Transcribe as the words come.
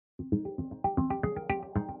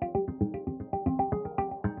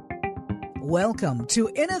Welcome to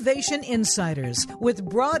Innovation Insiders with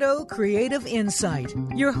Brado Creative Insight.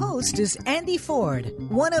 Your host is Andy Ford,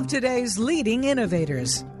 one of today's leading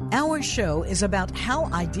innovators. Our show is about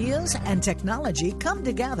how ideas and technology come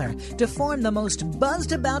together to form the most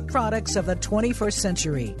buzzed-about products of the 21st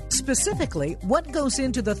century. Specifically, what goes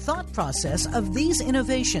into the thought process of these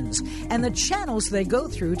innovations and the channels they go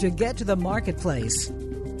through to get to the marketplace.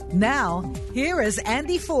 Now, here is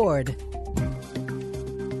Andy Ford.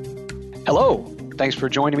 Hello. Thanks for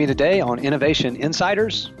joining me today on Innovation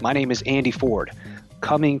Insiders. My name is Andy Ford,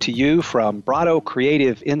 coming to you from Brado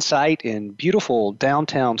Creative Insight in beautiful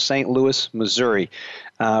downtown St. Louis, Missouri.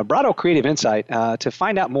 Brado Creative Insight, to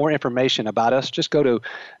find out more information about us, just go to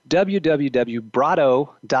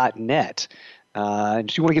www.brado.net.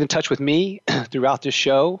 If you want to get in touch with me throughout this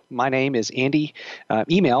show, my name is Andy.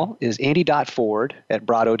 Email is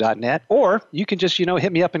andy.ford@brado.net, or you can just,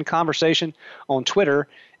 hit me up in conversation on Twitter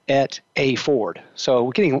at @aford. So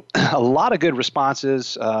we're getting a lot of good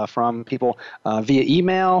responses from people via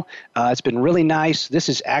email. It's been really nice. This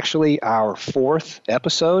is actually our 4th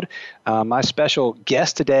episode. My special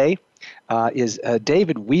guest today is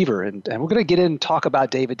David Weaver, and we're going to get in and talk about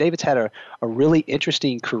David. David's had a really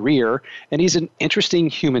interesting career, and he's an interesting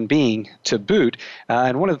human being to boot.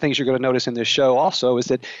 And one of the things you're going to notice in this show also is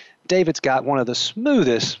that David's got one of the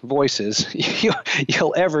smoothest voices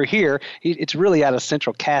you'll ever hear. It's really out of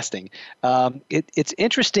central casting. It's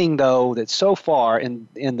interesting, though, that so far in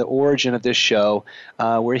the origin of this show,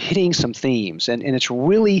 we're hitting some themes. And it's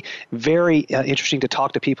really very interesting to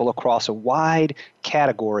talk to people across a wide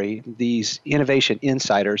category, these innovation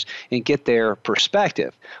insiders, and get their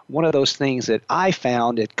perspective. One of those things that I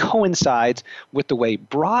found, it coincides with the way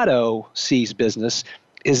Brado sees business,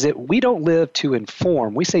 is that we don't live to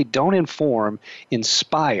inform. We say don't inform,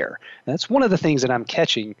 inspire. And that's one of the things that I'm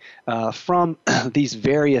catching from these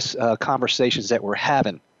various conversations that we're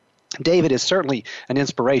having. David is certainly an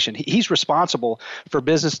inspiration. He's responsible for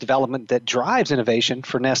business development that drives innovation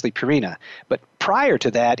for Nestle Purina. But prior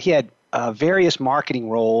to that, he had various marketing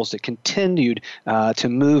roles that continued to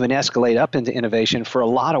move and escalate up into innovation for a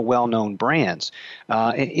lot of well-known brands.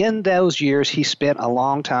 In those years, he spent a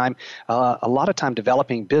lot of time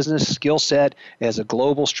developing business skill set as a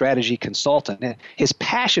global strategy consultant. His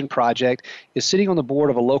passion project is sitting on the board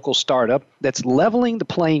of a local startup that's leveling the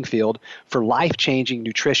playing field for life-changing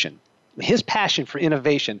nutrition. His passion for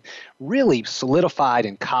innovation really solidified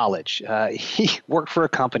in college. He worked for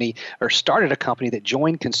started a company that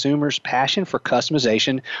joined consumers' passion for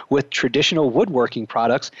customization with traditional woodworking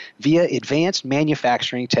products via advanced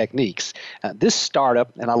manufacturing techniques. This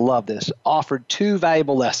startup, and I love this, offered 2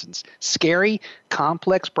 valuable lessons. Scary,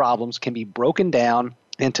 complex problems can be broken down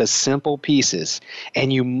into simple pieces,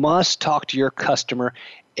 and you must talk to your customer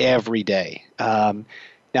every day.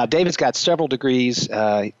 Now, David's got several degrees,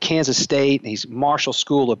 Kansas State, he's Marshall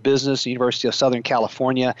School of Business, University of Southern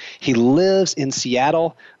California. He lives in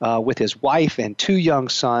Seattle with his wife and 2 young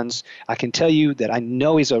sons. I can tell you that I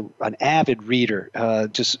know he's an avid reader.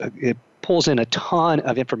 It pulls in a ton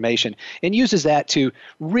of information and uses that to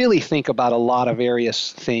really think about a lot of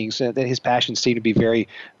various things. That his passions seem to be very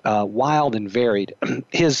wild and varied.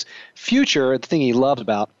 His future, the thing he loves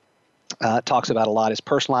about, talks about a lot, is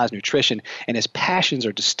personalized nutrition, and his passions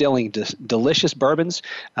are distilling delicious bourbons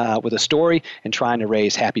with a story and trying to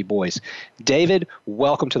raise happy boys. David,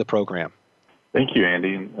 welcome to the program. Thank you,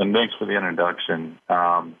 Andy, and thanks for the introduction.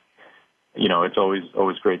 It's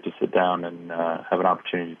always great to sit down and have an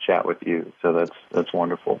opportunity to chat with you, so that's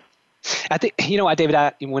wonderful. I think, David,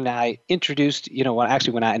 when I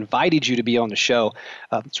invited you to be on the show,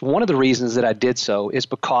 it's one of the reasons that I did so is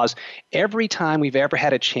because every time we've ever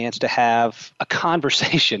had a chance to have a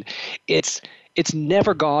conversation, it's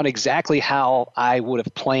never gone exactly how I would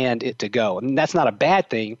have planned it to go. And that's not a bad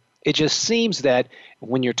thing. It just seems that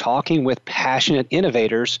when you're talking with passionate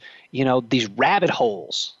innovators, these rabbit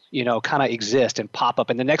holes, kind of exist and pop up.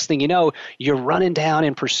 And the next thing you know, you're running down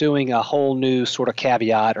and pursuing a whole new sort of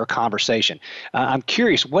caveat or conversation. I'm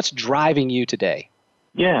curious, what's driving you today?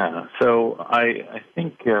 Yeah, so I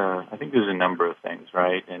think there's a number of things,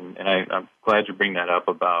 right? And I'm glad you bring that up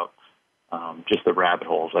about just the rabbit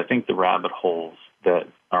holes. I think the rabbit holes that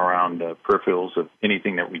are around the peripherals of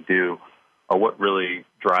anything that we do are what really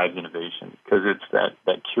drives innovation, because it's that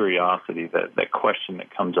curiosity, that question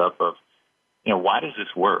that comes up of, why does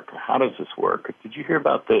this work? Or how does this work? Did you hear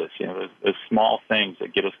about this? There's small things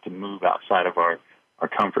that get us to move outside of our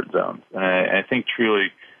comfort zones. And I think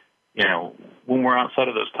truly, when we're outside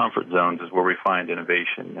of those comfort zones is where we find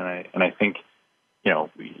innovation. And I think,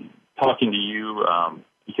 talking to you,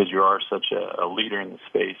 because you are such a leader in the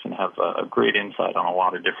space and have a great insight on a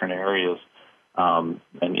lot of different areas and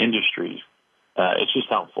industries. It's just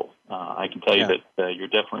helpful. I can tell you that you're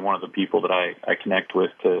definitely one of the people that I connect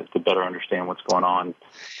with to better understand what's going on in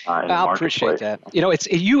the marketplace. I appreciate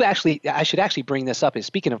that. I should actually bring this up.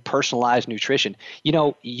 Speaking of personalized nutrition,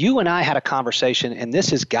 you and I had a conversation, and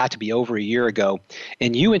this has got to be over a year ago,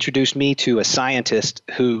 and you introduced me to a scientist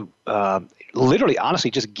who literally,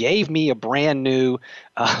 honestly, just gave me a brand new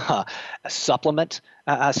supplement,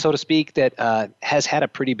 so to speak, that has had a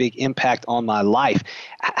pretty big impact on my life.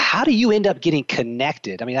 How do you end up getting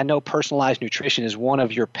connected? I mean, I know personalized nutrition is one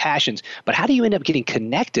of your passions, but how do you end up getting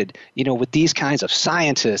connected, with these kinds of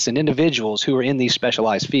scientists and individuals who are in these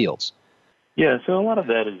specialized fields? Yeah, so a lot of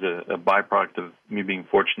that is a byproduct of me being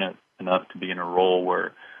fortunate enough to be in a role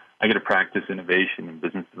where I get to practice innovation and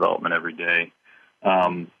business development every day.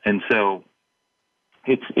 And so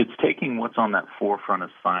it's taking what's on that forefront of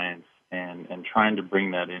science and trying to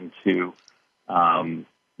bring that into,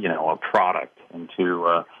 a product, into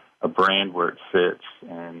a brand where it fits,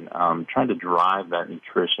 and trying to drive that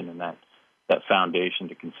nutrition and that foundation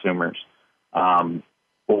to consumers.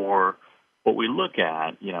 Or what we look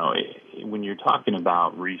at, when you're talking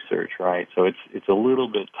about research, right? So it's a little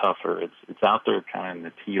bit tougher. It's out there kind of in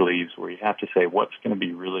the tea leaves where you have to say what's going to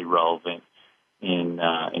be really relevant in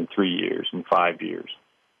 3 years, in 5 years.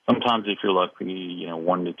 Sometimes, if you're lucky,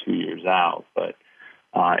 1 to 2 years out. But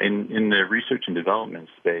in the research and development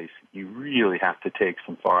space, you really have to take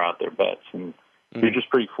some far out there bets, and you're just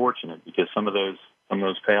pretty fortunate because some of those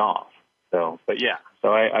pay off. So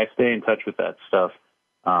I stay in touch with that stuff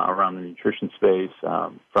around the nutrition space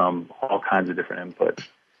from all kinds of different inputs.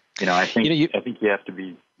 I think you have to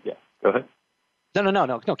be. Yeah, go ahead.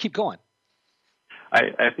 No. Keep going.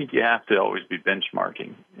 I think you have to always be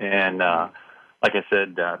benchmarking, and like I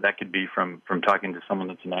said, that could be from talking to someone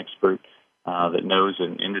that's an expert that knows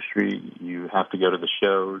an industry. You have to go to the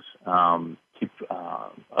shows, keep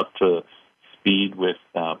up to speed with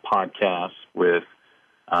podcasts, with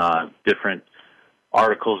different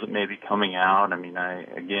articles that may be coming out. I mean, I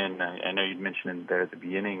know you'd mentioned it there at the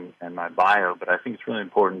beginning in my bio, but I think it's really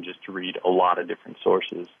important just to read a lot of different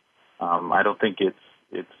sources. I don't think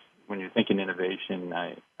it's when you're thinking innovation,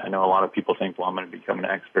 I know a lot of people think, well, I'm going to become an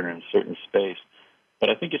expert in a certain space, but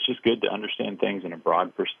I think it's just good to understand things in a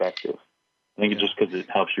broad perspective. I think it's just because it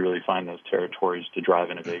helps you really find those territories to drive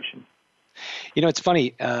innovation. It's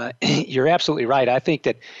funny. You're absolutely right. I think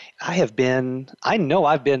that I've been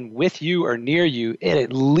with you or near you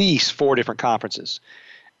at least 4 different conferences.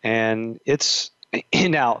 And it's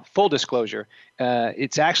now, full disclosure,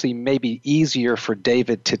 it's actually maybe easier for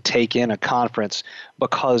David to take in a conference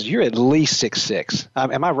because you're at least 6'6".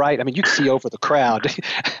 Am I right? I mean, you can see over the crowd.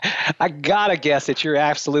 I gotta guess that you're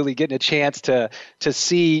absolutely getting a chance to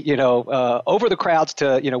see, over the crowds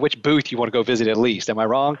to, which booth you want to go visit at least. Am I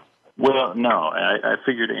wrong? Well, no. I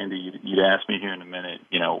figured, Andy, you'd ask me here in a minute,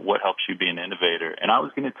 what helps you be an innovator? And I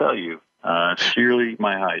was going to tell you, sheerly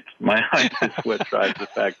my height. My height is what drives the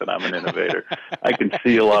fact that I'm an innovator. I can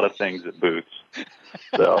see a lot of things at booths.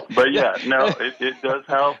 So, but yeah, no, it does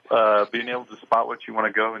help being able to spot what you want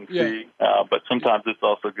to go and see. But sometimes it's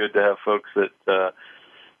also good to have folks that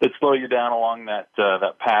slow you down along that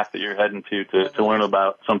path that you're heading to learn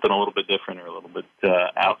about something a little bit different or a little bit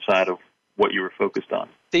outside of what you were focused on.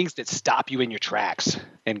 Things that stop you in your tracks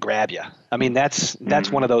and grab you. I mean, that's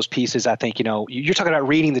one of those pieces. I think, you're talking about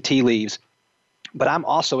reading the tea leaves, but I'm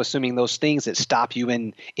also assuming those things that stop you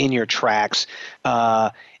in your tracks,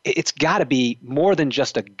 it's got to be more than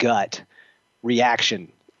just a gut reaction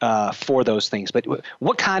for those things. But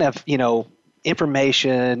what kind of,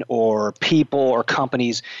 information or people or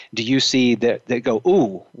companies do you see that go,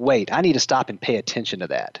 ooh, wait, I need to stop and pay attention to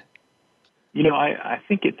that? I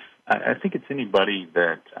think it's anybody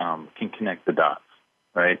that can connect the dots,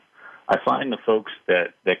 right? I find the folks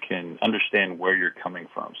that can understand where you're coming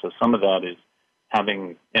from. So some of that is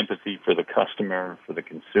having empathy for the customer, for the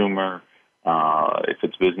consumer, if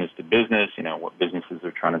it's business to business, what businesses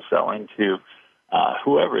they're trying to sell into,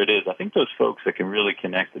 whoever it is. I think those folks that can really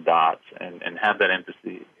connect the dots and have that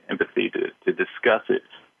empathy to discuss it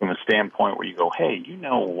from a standpoint where you go, hey,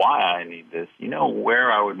 why I need this,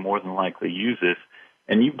 where I would more than likely use this,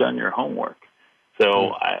 and you've done your homework.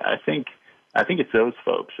 So I think it's those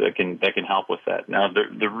folks that can help with that. Now,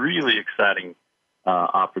 the really exciting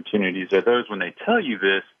opportunities are those when they tell you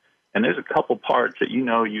this, and there's a couple parts that you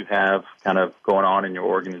have kind of going on in your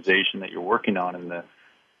organization that you're working on in the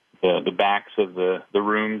backs of the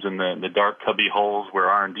rooms and the dark cubby holes where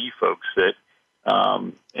R&D folks sit,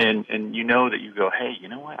 and that you go, hey, you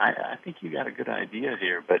know what, I think you got a good idea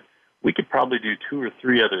here, but we could probably do 2 or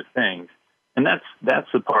 3 other things. And that's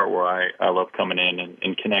the part where I love coming in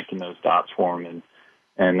and connecting those dots for them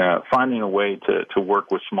and finding a way to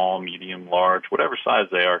work with small, medium, large, whatever size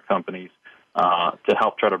they are companies to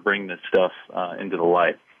help try to bring this stuff into the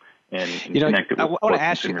light. And connect it with I want to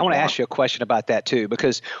ask you a question about that too,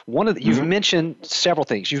 because you've mentioned several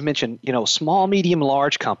things. You've mentioned small, medium,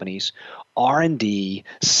 large companies, R&D,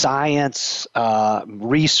 science,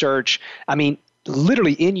 research. I mean,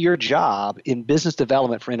 literally in your job in business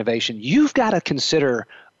development for innovation, you've got to consider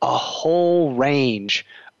a whole range.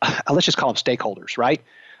 Let's just call them stakeholders, right?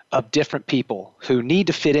 Of different people who need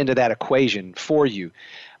to fit into that equation for you.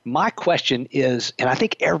 My question is, and I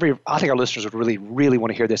think our listeners would really, really want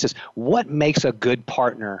to hear this, is what makes a good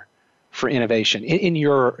partner for innovation in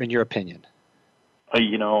your opinion?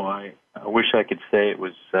 I wish I could say it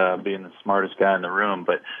was being the smartest guy in the room,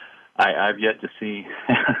 but I've yet to see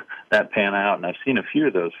that pan out, and I've seen a few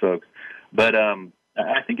of those folks. But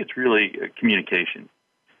I think it's really communication,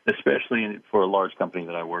 especially for a large company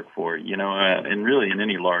that I work for, and really in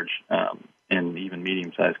any large and even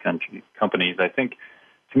medium-sized companies. I think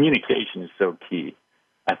communication is so key.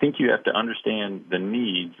 I think you have to understand the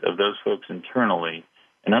needs of those folks internally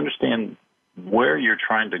and understand where you're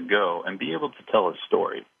trying to go and be able to tell a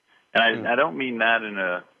story. And I don't mean that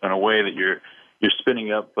in a way that you're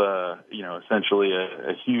spinning up, essentially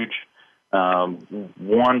a huge,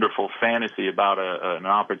 wonderful fantasy about an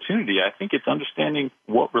opportunity. I think it's understanding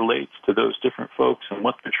what relates to those different folks and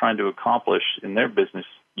what they're trying to accomplish in their business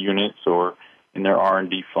units or in their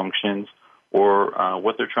R&D functions, or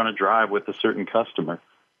what they're trying to drive with a certain customer.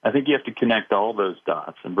 I think you have to connect all those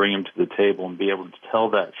dots and bring them to the table and be able to tell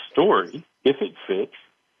that story, if it fits,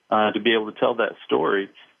 to be able to tell that story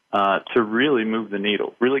to really move the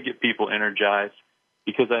needle, really get people energized,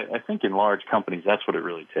 because I think in large companies, that's what it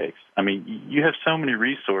really takes. I mean, you have so many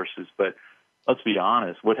resources, but let's be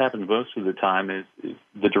honest, what happens most of the time is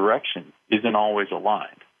the direction isn't always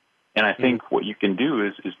aligned. And I think what you can do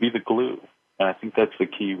is be the glue. And I think that's the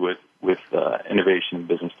key with innovation and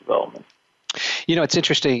business development. It's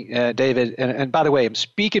interesting, David, and by the way, I'm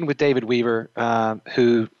speaking with David Weaver,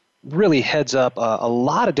 who really heads up a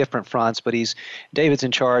lot of different fronts, but David's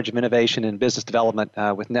in charge of innovation and business development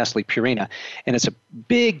with Nestle Purina, and it's a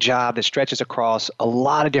big job that stretches across a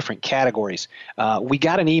lot of different categories. We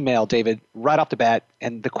got an email, David, right off the bat,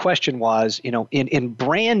 and the question was, in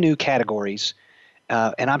brand new categories,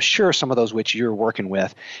 and I'm sure some of those which you're working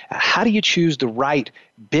with, how do you choose the right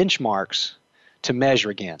benchmarks to measure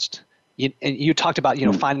against? And you talked about,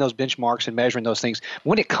 finding those benchmarks and measuring those things.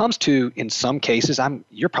 When it comes to, in some cases,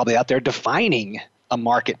 you're probably out there defining a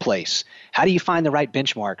marketplace. How do you find the right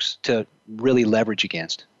benchmarks to really leverage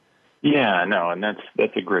against? Yeah, no, and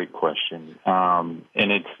that's a great question, and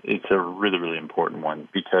it's a really, really important one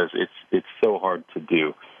because it's so hard to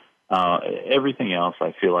do. Everything else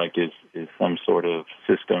I feel like is some sort of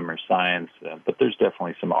system or science, but there's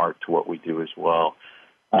definitely some art to what we do as well.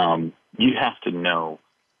 You have to know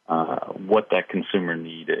what that consumer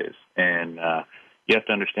need is, and you have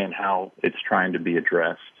to understand how it's trying to be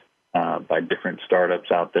addressed by different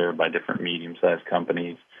startups out there, by different medium-sized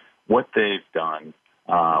companies, what they've done,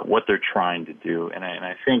 what they're trying to do. And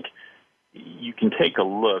I think you can take a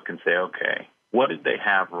look and say, okay, what did they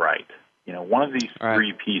have right? One of these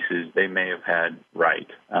three pieces they may have had right,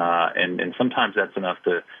 and sometimes that's enough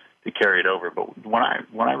to carry it over. But when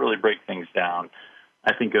I really break things down,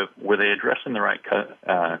 I think of, were they addressing the right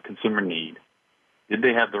consumer need? Did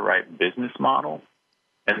they have the right business model?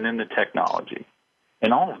 And then the technology.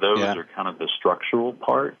 And all of those are kind of the structural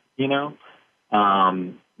part,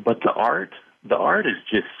 But the art is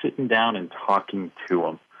just sitting down and talking to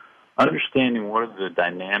them, understanding what are the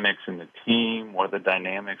dynamics in the team, what are the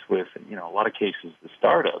dynamics with, a lot of cases, the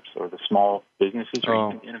startups or the small businesses or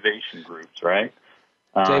even innovation groups, right?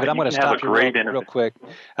 David, I'm going to stop you real quick.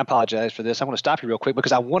 I apologize for this. I want to stop you real quick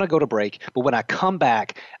because I want to go to break. But when I come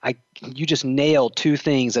back, you just nailed two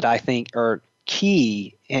things that I think are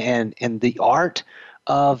key and the art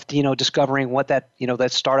of discovering what that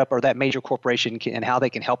that startup or that major corporation can, and how they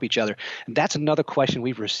can help each other. And that's another question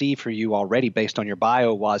we've received for you already based on your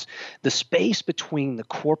bio, was the space between the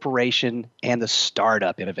corporation and the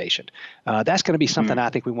startup innovation. That's going to be something I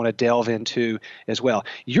think we want to delve into as well.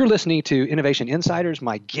 You're listening to Innovation Insiders.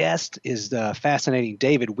 My guest is the fascinating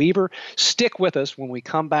David Weaver. Stick with us. When we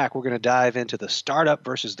come back, we're going to dive into the startup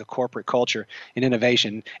versus the corporate culture in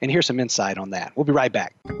innovation and hear some insight on that. We'll be right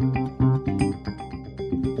back.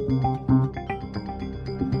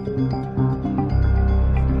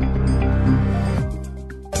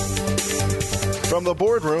 From the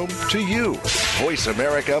boardroom to you, Voice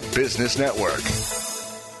America Business Network.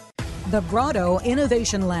 The Brado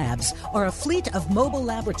Innovation Labs are a fleet of mobile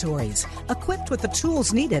laboratories equipped with the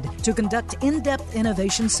tools needed to conduct in-depth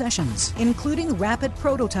innovation sessions, including rapid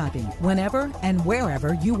prototyping whenever and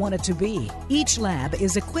wherever you want it to be. Each lab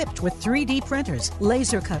is equipped with 3D printers,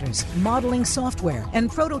 laser cutters, modeling software,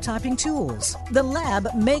 and prototyping tools. The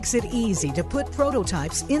lab makes it easy to put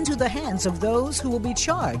prototypes into the hands of those who will be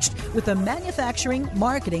charged with the manufacturing,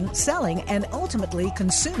 marketing, selling, and ultimately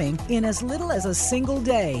consuming in as little as a single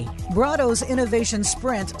day. Brado's Innovation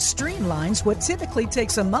Sprint streamlines what typically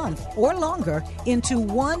takes a month or longer into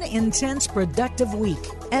one intense productive week.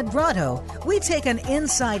 At Brado, we take an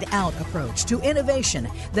inside-out approach to innovation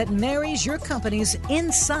that marries your company's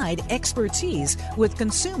inside expertise with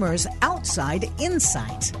consumers' outside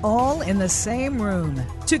insight, all in the same room.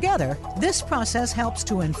 Together, this process helps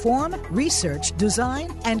to inform, research,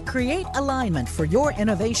 design, and create alignment for your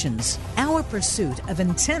innovations. Our pursuit of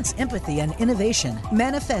intense empathy and innovation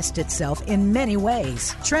manifests itself in many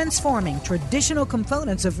ways, transforming traditional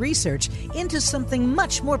components of research into something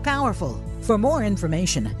much more powerful. For more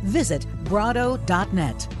information, visit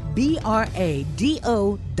brado.net,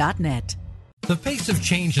 brado.net. The pace of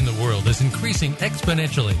change in the world is increasing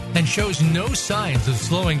exponentially and shows no signs of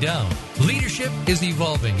slowing down. Leadership is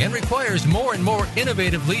evolving and requires more and more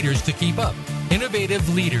innovative leaders to keep up.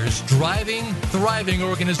 Innovative Leaders Driving Thriving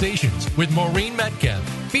Organizations with Maureen Metcalf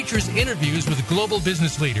features interviews with global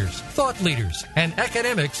business leaders, thought leaders, and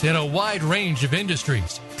academics in a wide range of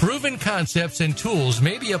industries. Proven concepts and tools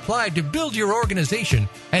may be applied to build your organization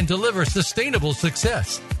and deliver sustainable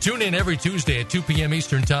success. Tune in every Tuesday at 2 p.m.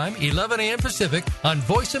 Eastern Time, 11 a.m. Pacific on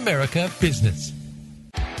Voice America Business.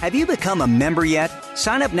 Have you become a member yet?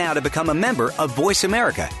 Sign up now to become a member of Voice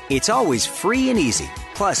America. It's always free and easy.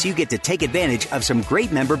 Plus, you get to take advantage of some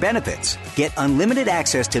great member benefits. Get unlimited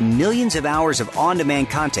access to millions of hours of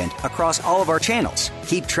on-demand content across all of our channels.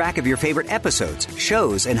 Keep track of your favorite episodes,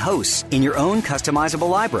 shows, and hosts in your own customizable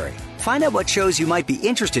library. Find out what shows you might be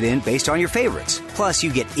interested in based on your favorites. Plus,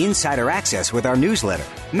 you get insider access with our newsletter.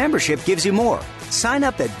 Membership gives you more. Sign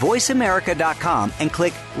up at voiceamerica.com and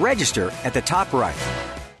click Register at the top right.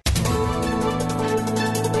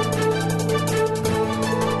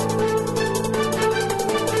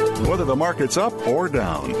 Whether the market's up or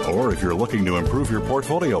down, or if you're looking to improve your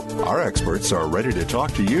portfolio, our experts are ready to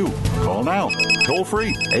talk to you. Call now. Toll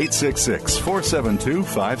free,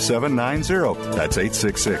 866-472-5790. That's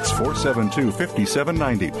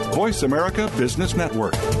 866-472-5790. Voice America Business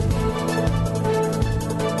Network.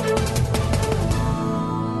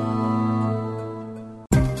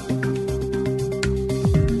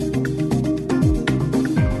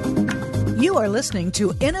 You are listening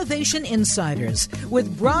to Innovation Insiders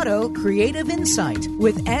with Brado Creative Insight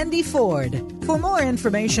with Andy Ford. For more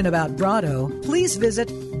information about Brado, please visit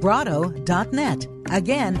brado.net.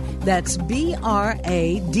 Again, that's brado.net.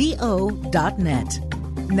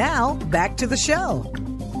 Now, back to the show.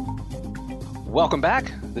 Welcome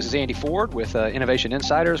back. This is Andy Ford with Innovation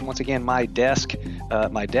Insiders. Once again, my desk,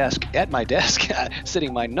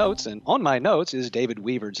 sitting my notes, and on my notes is David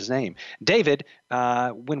Weaver's name. David,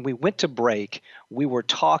 when we went to break, we were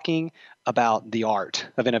talking about the art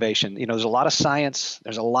of innovation. You know, there's a lot of science.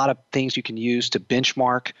 There's a lot of things you can use to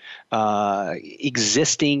benchmark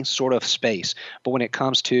existing sort of space. But when it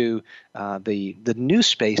comes to the new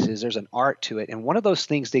spaces, there's an art to it. And one of those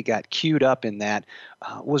things that got queued up in that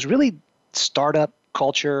was really startup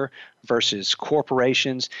culture versus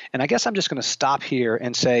corporations. And I guess I'm just going to stop here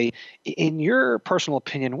and say, in your personal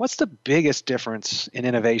opinion, what's the biggest difference in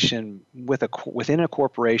innovation within a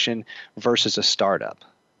corporation versus a startup?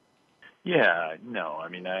 Yeah, no, I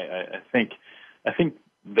mean, I think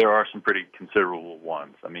there are some pretty considerable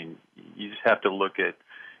ones. I mean, you just have to look at,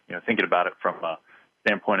 thinking about it from a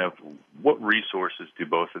standpoint of what resources do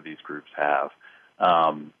both of these groups have.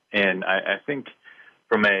 And I think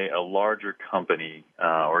from a larger company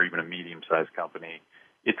or even a medium-sized company,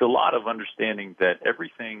 it's a lot of understanding that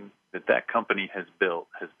everything that company has built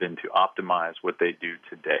has been to optimize what they do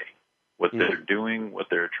today, what they're doing, what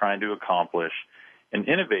they're trying to accomplish. And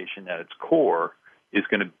innovation at its core is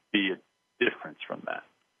going to be a difference from that.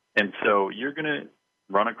 And so you're going to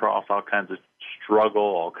run across all kinds of struggle,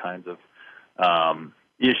 all kinds of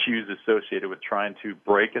issues associated with trying to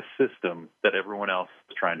break a system that everyone else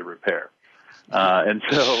is trying to repair. And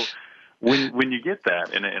so when you get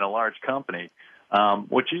that in a large company,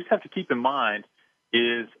 what you just have to keep in mind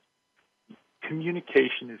is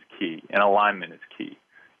communication is key and alignment is key.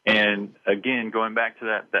 And again, going back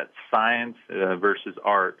to that science versus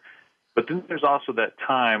art, but then there's also that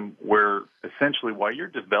time where essentially while you're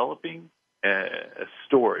developing a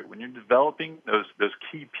story, when you're developing those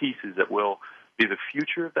key pieces that will be the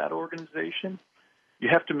future of that organization, you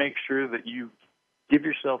have to make sure that you give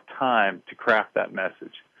yourself time to craft that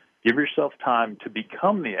message. Give yourself time to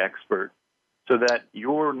become the expert so that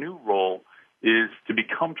your new role is to be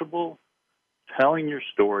comfortable telling your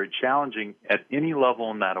story, challenging at any level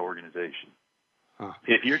in that organization.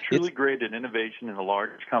 If you're truly great at innovation in a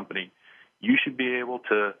large company, you should be able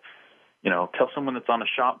to, tell someone that's on the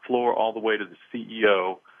shop floor all the way to the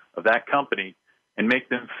CEO of that company and make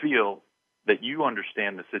them feel that you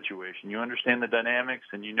understand the situation, you understand the dynamics,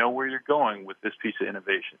 and you know where you're going with this piece of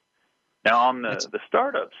innovation. Now, on the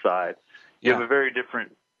startup side, you have a very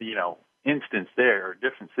different, instance there, or a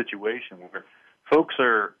different situation where folks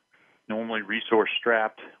are normally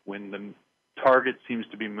resource-strapped when the target seems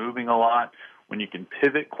to be moving a lot, when you can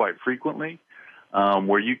pivot quite frequently,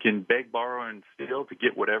 where you can beg, borrow, and steal to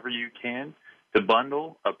get whatever you can to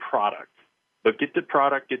bundle a product. But get to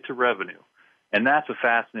product, get to revenue. And that's a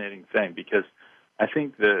fascinating thing because I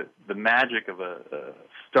think the magic of a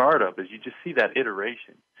startup is you just see that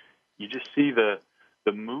iteration. You just see the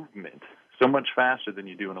movement so much faster than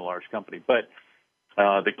you do in a large company. But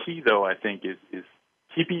the key, though, I think, is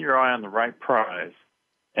keeping your eye on the right prize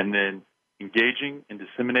and then engaging and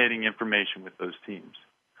disseminating information with those teams.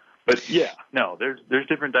 But, there's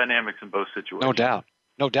different dynamics in both situations. No doubt.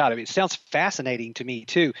 No doubt. I mean, it sounds fascinating to me,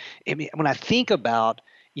 too. I mean, when I think about,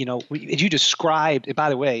 as you described, and by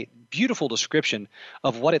the way, beautiful description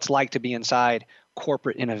of what it's like to be inside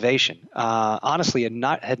corporate innovation. Honestly,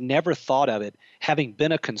 had never thought of it, having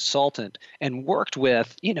been a consultant and worked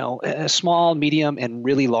with, small, medium, and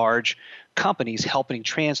really large companies helping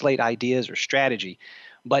translate ideas or strategy.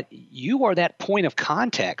 But you are that point of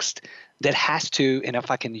context that has to, and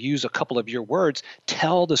if I can use a couple of your words,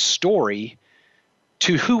 tell the story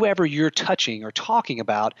to whoever you're touching or talking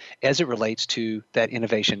about as it relates to that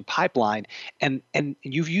innovation pipeline. And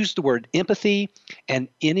you've used the word empathy, and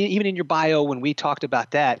even in your bio when we talked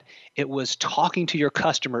about that, it was talking to your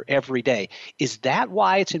customer every day. Is that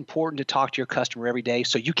why it's important to talk to your customer every day,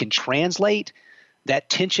 so you can translate that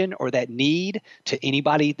tension or that need to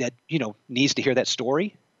anybody that needs to hear that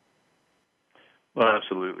story? Well,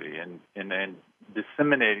 absolutely. And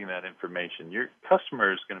disseminating that information, your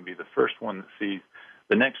customer is going to be the first one that sees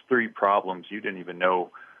the next three problems you didn't even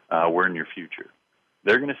know were in your future.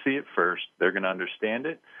 They're going to see it first, they're going to understand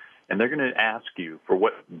it, and they're going to ask you for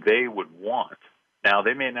what they would want. Now,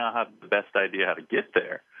 they may not have the best idea how to get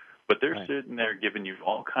there, but they're sitting there giving you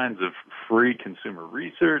all kinds of free consumer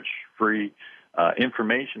research, free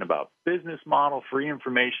information about business model, free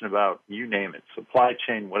information about, you name it, supply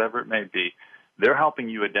chain, whatever it may be. They're helping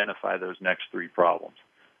you identify those next three problems.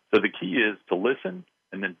 So the key is to listen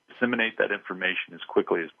and then disseminate that information as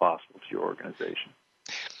quickly as possible to your organization.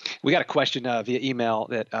 We got a question via email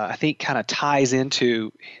that I think kind of ties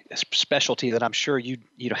into a specialty that I'm sure you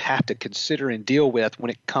have to consider and deal with when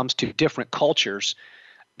it comes to different cultures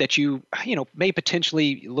that you may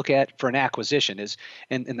potentially look at for an acquisition.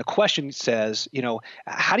 And the question says,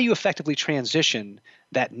 how do you effectively transition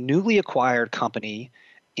that newly acquired company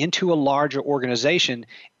into a larger organization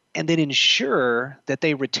and then ensure that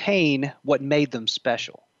they retain what made them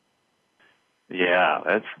special?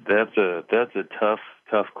 Yeah, that's a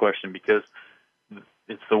tough question because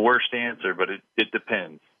it's the worst answer, but it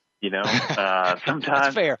depends.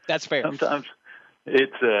 Sometimes That's fair. Sometimes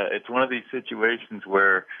it's one of these situations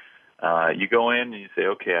where you go in and you say,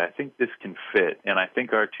 okay, I think this can fit, and I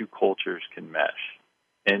think our two cultures can mesh.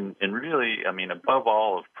 And really, I mean, above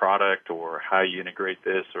all of product or how you integrate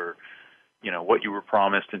this or what you were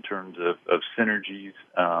promised in terms of synergies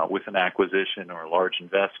with an acquisition or a large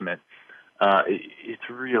investment, it's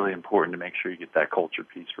really important to make sure you get that culture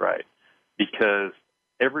piece right, because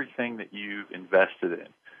everything that you've invested in,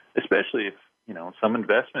 especially if some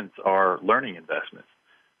investments are learning investments,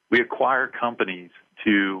 we acquire companies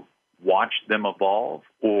to watch them evolve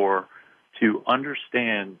or to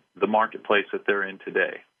understand the marketplace that they're in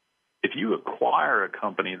today. If you acquire a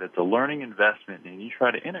company that's a learning investment and you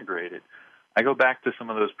try to integrate it, I go back to some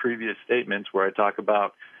of those previous statements where I talk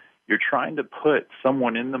about you're trying to put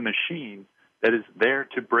someone in the machine that is there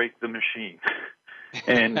to break the machine.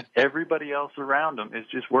 And everybody else around them is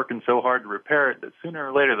just working so hard to repair it that sooner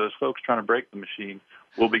or later those folks trying to break the machine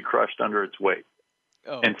will be crushed under its weight.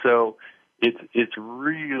 Oh. And so it's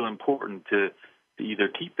real important to either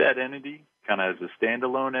keep that entity kind of as a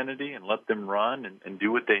standalone entity and let them run and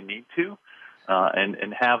do what they need to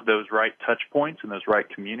and have those right touch points and those right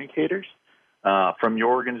communicators from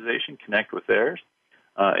your organization connect with theirs.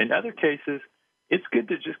 In other cases, it's good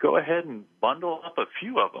to just go ahead and bundle up a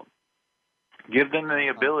few of them. Give them the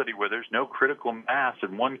ability where there's no critical mass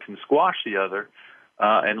and one can squash the other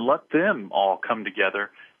and let them all come together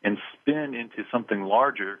and spin into something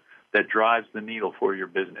larger that drives the needle for your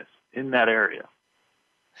business in that area.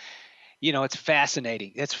 It's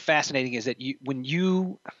fascinating. It's fascinating is that when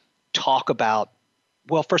you talk about,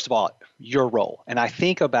 well, first of all, your role, and I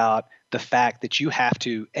think about the fact that you have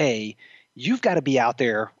to, you've got to be out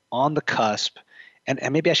there on the cusp, and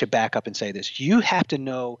maybe I should back up and say this. You have to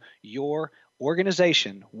know your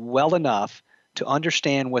organization well enough to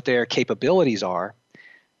understand what their capabilities are,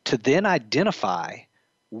 to then identify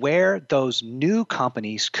where those new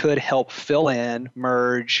companies could help fill in,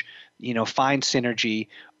 merge, find synergy,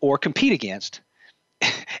 or compete against.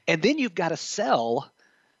 And then you've got to sell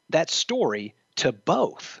that story to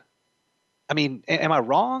both. I mean, am I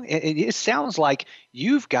wrong? It sounds like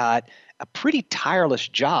you've got a pretty tireless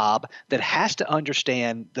job that has to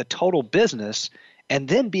understand the total business and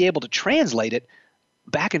then be able to translate it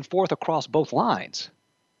back and forth across both lines.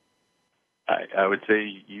 I would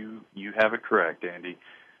say you have it correct, Andy.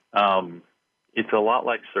 It's a lot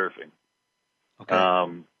like surfing.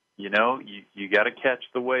 Okay. You got to catch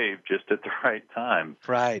the wave just at the right time.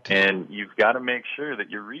 Right. And you've got to make sure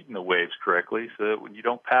that you're reading the waves correctly so that when you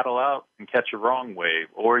don't paddle out and catch a wrong wave,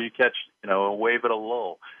 or you catch, a wave at a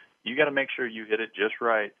lull, you got to make sure you hit it just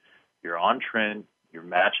right. You're on trend. You're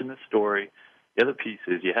matching the story. The other piece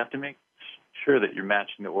is you have to make sure that you're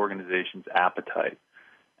matching the organization's appetite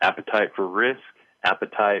for risk,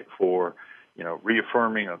 appetite for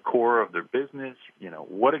reaffirming a core of their business,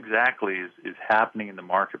 what exactly is happening in the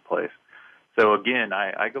marketplace. So again,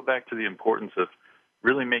 I go back to the importance of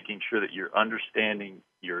really making sure that you're understanding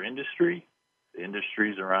your industry, the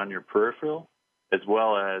industries around your peripheral, as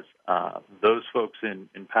well as those folks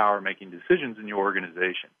in power making decisions in your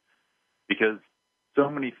organization. Because so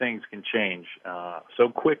many things can change so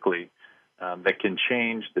quickly that can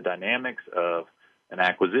change the dynamics of an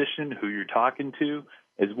acquisition, who you're talking to,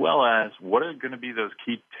 as well as what are going to be those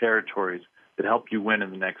key territories that help you win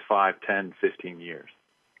in the next 5, 10, 15 years.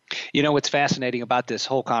 What's fascinating about this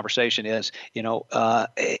whole conversation is,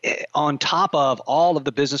 on top of all of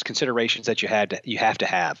the business considerations that you have to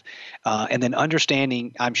have, and then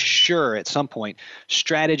understanding, I'm sure at some point,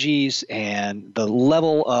 strategies and the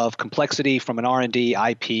level of complexity from an R&D,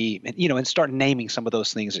 IP, and start naming some of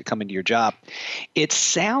those things that come into your job. It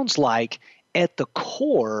sounds like at the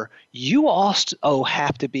core, you also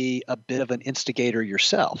have to be a bit of an instigator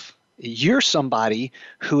yourself. You're somebody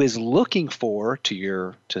who is looking for,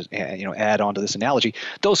 to add on to this analogy,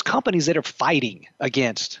 those companies that are fighting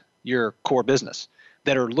against your core business,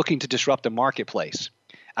 that are looking to disrupt the marketplace.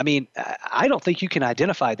 I mean, I don't think you can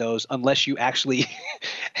identify those unless you actually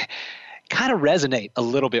kind of resonate a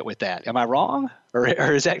little bit with that. Am I wrong, or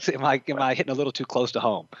is actually am I hitting a little too close to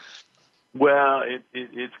home? Well,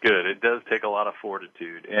 it's good. It does take a lot of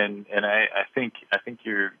fortitude, and I think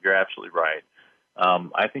you're absolutely right.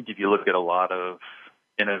 I think if you look at a lot of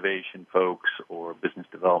innovation folks or business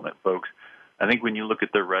development folks, I think when you look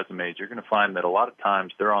at their resumes, you're going to find that a lot of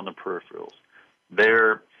times they're on the peripherals.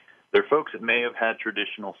 They're folks that may have had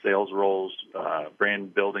traditional sales roles,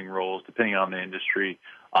 brand building roles, depending on the industry,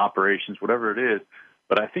 operations, whatever it is.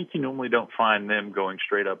 But I think you normally don't find them going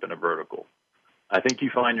straight up in a vertical. I think you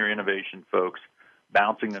find your innovation folks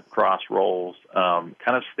bouncing across roles, kind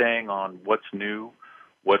of staying on what's new,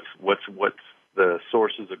 what's the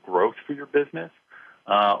sources of growth for your business,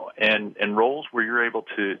 and roles where you're able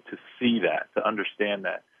to see that, to understand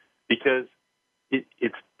that, because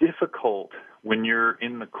it's difficult when you're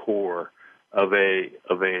in the core of a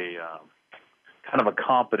kind of a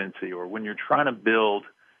competency, or when you're trying to build,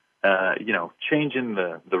 changing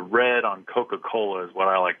the red on Coca-Cola is what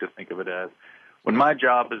I like to think of it as. When my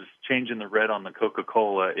job is changing the red on the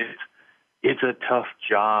Coca-Cola, it's a tough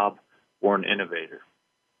job for an innovator,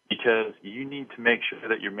 because you need to make sure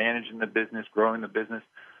that you're managing the business, growing the business.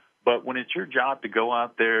 But when it's your job to go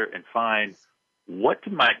out there and find, what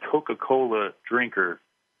did my Coca-Cola drinker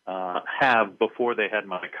have before they had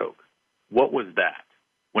my Coke? What was that?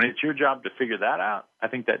 When it's your job to figure that out, I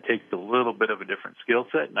think that takes a little bit of a different skill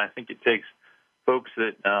set, and I think it takes folks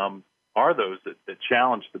that are those that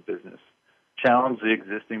challenge the business, challenge the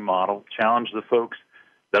existing model, challenge the folks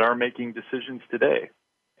that are making decisions today.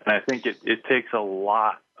 And I think it takes a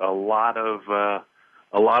lot of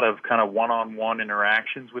kind of one-on-one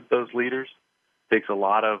interactions with those leaders. It takes a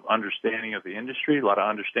lot of understanding of the industry, a lot of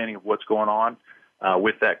understanding of what's going on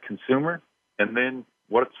with that consumer, and then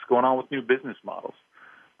what's going on with new business models.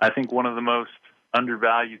 I think one of the most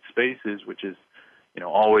undervalued spaces, which is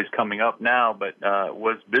always coming up now, but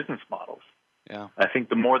was business models. Yeah. I think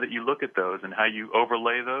the more that you look at those and how you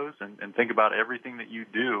overlay those and think about everything that you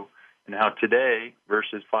do and how today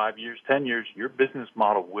versus 5 years, 10 years, your business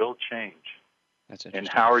model will change. That's interesting. And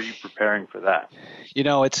how are you preparing for that?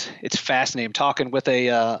 It's fascinating. I'm talking with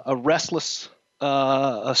a restless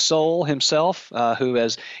a soul himself who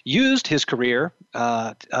has used his career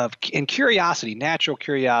in curiosity, natural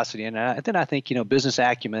curiosity, and then I think business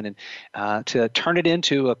acumen, and to turn it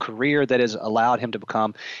into a career that has allowed him to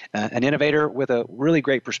become an innovator with a really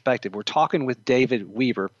great perspective. We're talking with David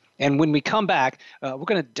Weaver. And when we come back, we're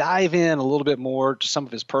going to dive in a little bit more to some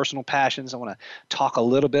of his personal passions. I want to talk a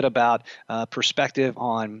little bit about perspective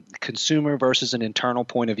on consumer versus an internal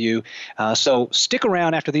point of view. So stick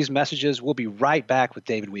around after these messages. We'll be right back with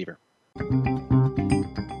David Weaver.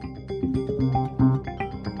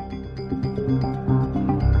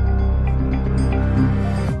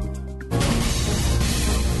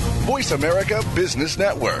 Voice America Business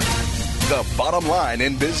Network, the bottom line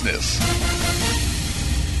in business.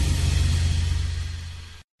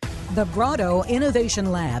 The Brado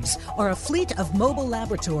Innovation Labs are a fleet of mobile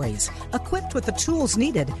laboratories equipped with the tools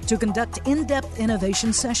needed to conduct in-depth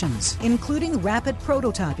innovation sessions, including rapid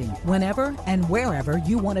prototyping whenever and wherever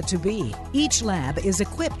you want it to be. Each lab is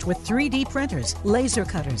equipped with 3D printers, laser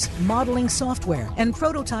cutters, modeling software, and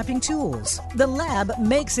prototyping tools. The lab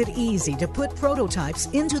makes it easy to put prototypes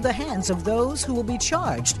into the hands of those who will be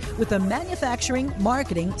charged with the manufacturing,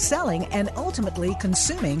 marketing, selling, and ultimately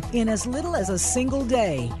consuming in as little as a single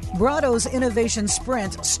day. Brado's Innovation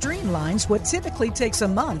Sprint streamlines what typically takes a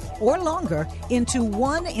month or longer into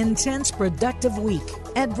one intense, productive week.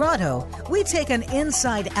 At Brado, we take an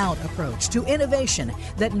inside-out approach to innovation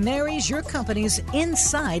that marries your company's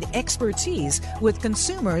inside expertise with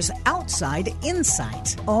consumers' outside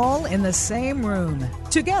insight, all in the same room.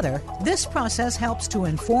 Together, this process helps to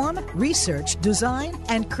inform, research, design,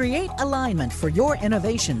 and create alignment for your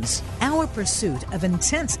innovations. Our pursuit of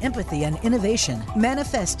intense empathy and innovation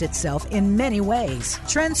manifests itself in many ways,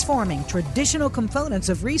 transforming traditional components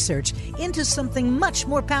of research into something much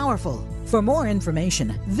more powerful. For more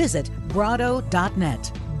information, visit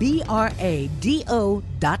brado.net, brado.net.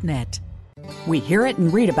 We hear it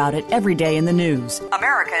and read about it every day in the news.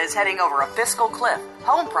 America is heading over a fiscal cliff.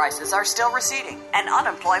 Home prices are still receding and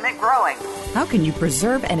unemployment growing. How can you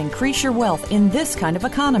preserve and increase your wealth in this kind of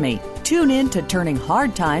economy? Tune in to Turning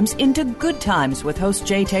Hard Times into Good Times with host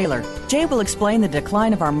Jay Taylor. Jay will explain the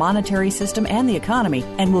decline of our monetary system and the economy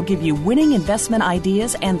and will give you winning investment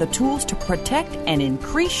ideas and the tools to protect and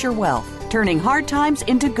increase your wealth. Turning Hard Times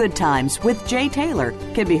into Good Times with Jay Taylor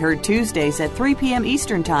can be heard Tuesdays at 3 p.m.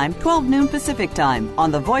 Eastern Time, 12 noon Pacific Time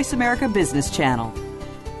on the Voice America Business Channel.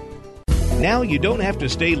 Now you don't have to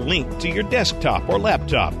stay linked to your desktop or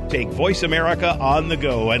laptop. Take Voice America on the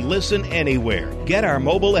go and listen anywhere. Get our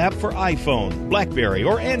mobile app for iPhone, BlackBerry,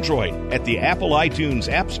 or Android at the Apple iTunes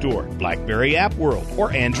App Store, BlackBerry App World,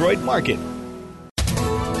 or Android Market.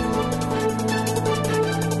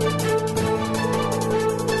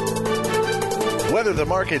 Whether the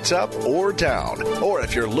market's up or down, or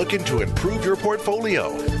if you're looking to improve your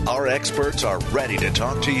portfolio, our experts are ready to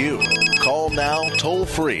talk to you. Call now toll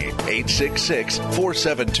free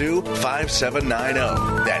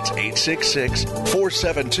 866-472-5790. That's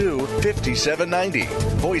 866-472-5790.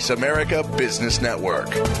 Voice America Business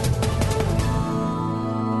Network.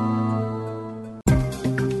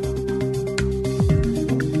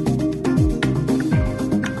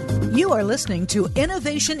 You are listening to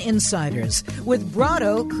Innovation Insiders with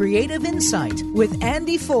Brado Creative Insight with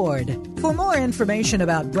Andy Ford. For more information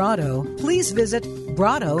about Brado, please visit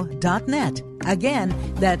brado.net. Again,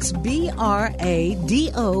 that's brado.net.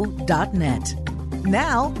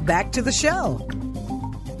 Now, back to the show.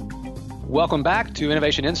 Welcome back to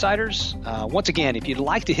Innovation Insiders. Once again, if you'd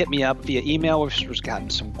like to hit me up via email, we've gotten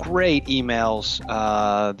some great emails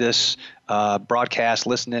this broadcast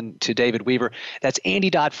listening to David Weaver. That's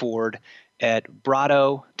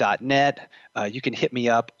andy.ford@brado.net. You can hit me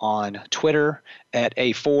up on Twitter at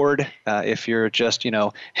 @aford if you're just,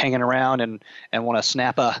 hanging around and want to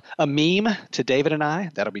snap a meme to David and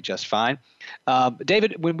I. That'll be just fine.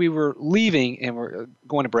 David, when we were leaving and we're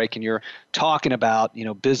going to break and you're talking about,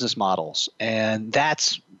 business models, and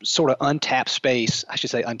that's sort of untapped space. I should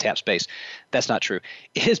say untapped space. That's not true.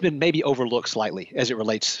 It has been maybe overlooked slightly as it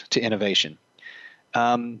relates to innovation.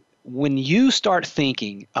 When you start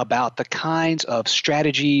thinking about the kinds of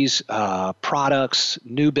strategies, products,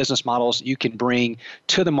 new business models you can bring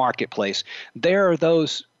to the marketplace, there are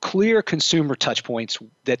those clear consumer touch points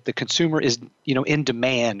that the consumer is, in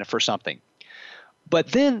demand for something.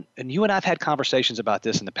 But then, and you and I have had conversations about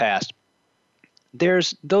this in the past,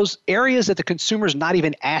 there's those areas that the consumer is not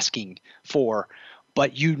even asking for,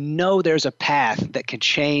 but there's a path that can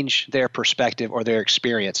change their perspective or their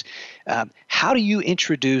experience. How do you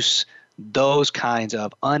introduce those kinds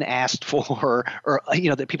of unasked for, or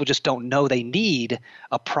that people just don't know they need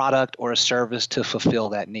a product or a service to fulfill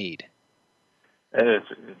that need? It's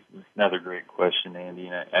another great question, Andy.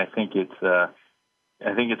 And I think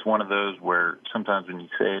it's one of those where sometimes when you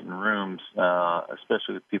say it in rooms,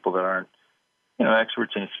 especially with people that aren't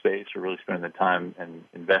experts in a space or really spending the time and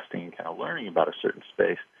investing and kind of learning about a certain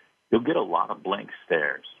space, you'll get a lot of blank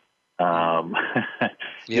stares.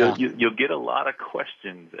 You'll get a lot of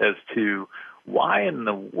questions as to why in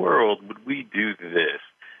the world would we do this?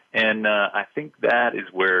 And I think that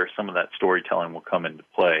is where some of that storytelling will come into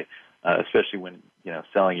play, especially when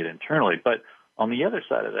selling it internally. But on the other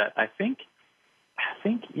side of that, I think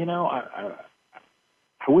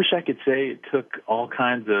I wish I could say it took all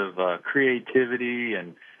kinds of creativity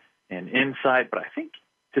and insight, but I think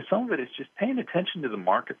to some of it it's just paying attention to the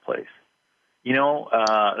marketplace. A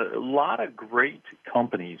lot of great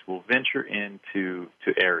companies will venture into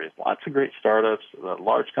areas. Lots of great startups,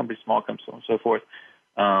 large companies, small companies, so on and so forth.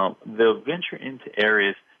 They'll venture into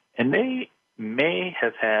areas, and they may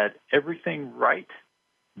have had everything right,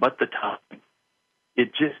 but the timing.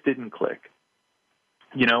 It just didn't click.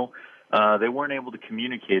 They weren't able to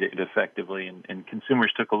communicate it effectively, and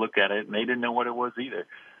consumers took a look at it, and they didn't know what it was either.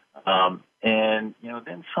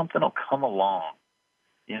 Then something will come along.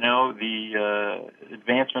 The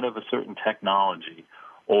advancement of a certain technology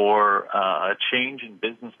or a change in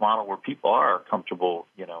business model where people are comfortable,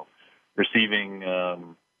 receiving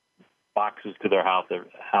boxes to their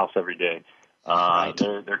house every day. Right.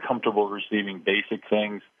 They're comfortable receiving basic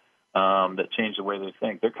things that change the way they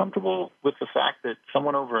think. They're comfortable with the fact that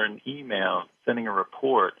someone over an email sending a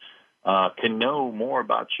report can know more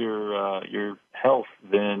about your health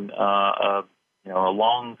than a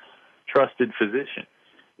long trusted physician.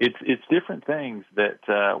 It's different things that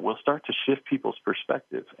will start to shift people's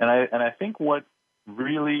perspective, and I think what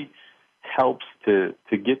really helps to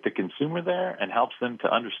get the consumer there and helps them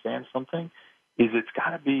to understand something is it's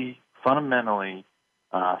got to be fundamentally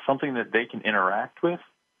something that they can interact with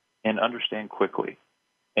and understand quickly.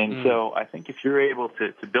 And so I think if you're able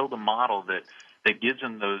to build a model that gives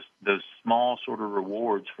them those small sort of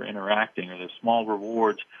rewards for interacting or those small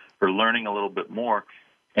rewards for learning a little bit more,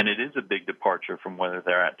 and it is a big departure from where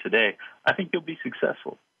they're at today, I think you'll be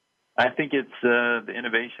successful. I think it's the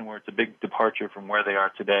innovation where it's a big departure from where they are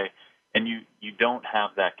today, and you don't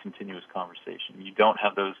have that continuous conversation. You don't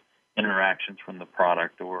have those interactions from the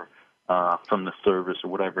product or from the service or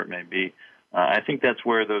whatever it may be. I think that's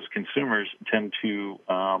where those consumers tend to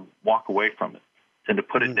walk away from it, tend to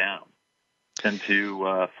put it down, tend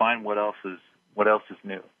to find what else is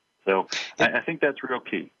new. So I think that's real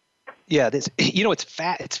key. Yeah,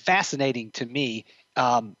 it's fascinating to me,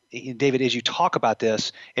 David, as you talk about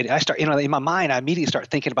this. And I start, in my mind, I immediately start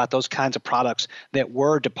thinking about those kinds of products that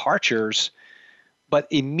were departures, but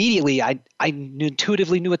immediately I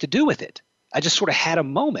intuitively knew what to do with it. I just sort of had a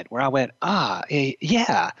moment where I went,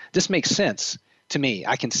 yeah, this makes sense to me.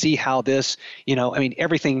 I can see how this,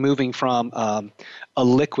 everything moving from a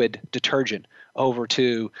liquid detergent over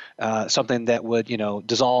to something that would,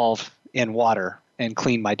 dissolve in water and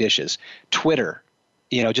clean my dishes. Twitter,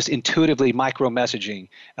 just intuitively micro messaging,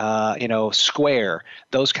 Square,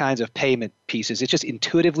 those kinds of payment pieces. It just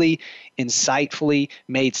intuitively, insightfully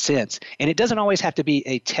made sense. And it doesn't always have to be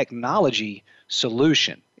a technology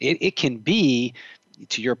solution. It can be,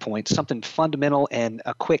 to your point, something fundamental and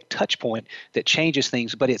a quick touch point that changes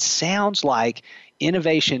things. But it sounds like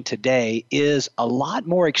innovation today is a lot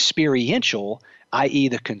more experiential, i.e.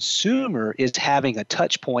 the consumer is having a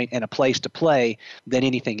touch point and a place to play than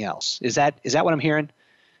anything else. Is that what I'm hearing?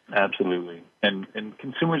 Absolutely. And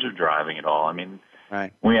consumers are driving it all.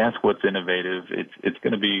 Right. When we ask what's innovative, it's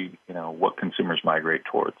going to be, what consumers migrate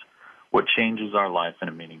towards, what changes our life in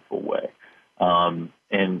a meaningful way.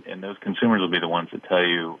 And those consumers will be the ones that tell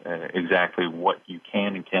you exactly what you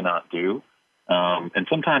can and cannot do. And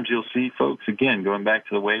sometimes you'll see folks, again, going back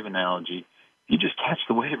to the wave analogy, you just catch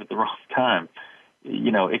the wave at the wrong time.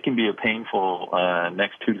 It can be a painful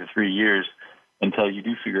next 2 to 3 years until you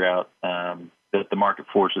do figure out that the market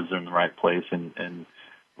forces are in the right place. And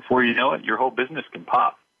before you know it, your whole business can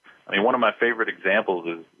pop. One of my favorite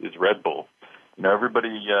examples is Red Bull.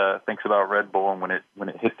 Everybody thinks about Red Bull, and when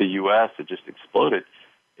it hit the U.S., it just exploded.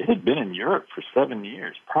 It had been in Europe for 7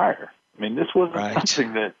 years prior. This wasn't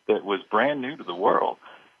something that was brand new to the world.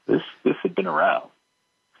 This had been around.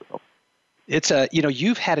 So. It's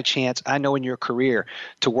you've had a chance, I know, in your career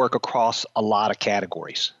to work across a lot of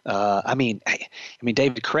categories. I mean,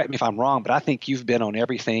 David, correct me if I'm wrong, but I think you've been on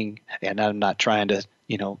everything, and I'm not trying to,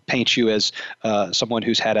 paint you as someone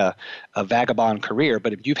who's had a vagabond career,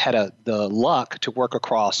 but if you've had the luck to work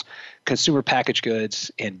across consumer packaged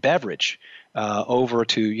goods and beverage, over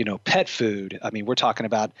to pet food. I mean, we're talking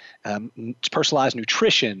about personalized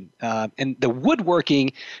nutrition, and the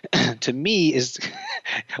woodworking. To me, is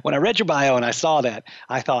when I read your bio and I saw that,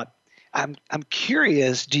 I thought, I'm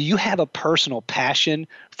curious. Do you have a personal passion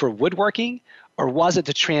for woodworking, or was it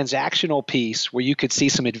the transactional piece where you could see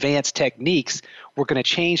some advanced techniques were going to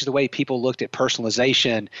change the way people looked at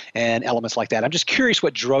personalization and elements like that? I'm just curious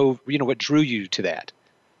what drew you to that.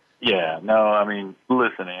 Yeah, no, I mean,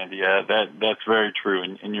 listen, Andy, that's very true,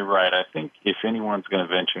 and you're right. I think if anyone's going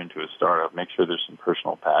to venture into a startup, make sure there's some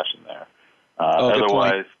personal passion there.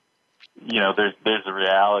 Otherwise, there's a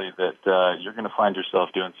reality that you're going to find yourself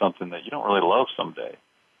doing something that you don't really love someday.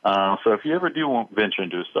 So if you ever do venture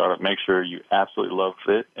into a startup, make sure you absolutely love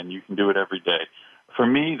it and you can do it every day. For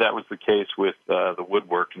me, that was the case with the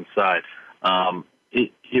woodworking side.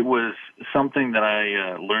 It was something that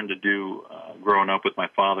I learned to do growing up with my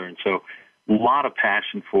father, and so a lot of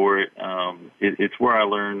passion for it. It's where I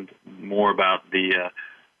learned more about the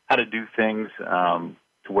how to do things to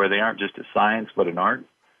where they aren't just a science but an art,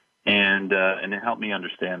 and it helped me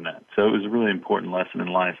understand that. So it was a really important lesson in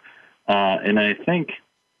life. And I think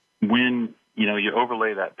when you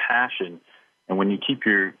overlay that passion, and when you keep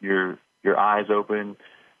your eyes open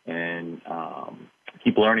and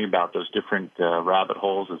keep learning about those different rabbit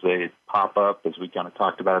holes as they pop up, as we kind of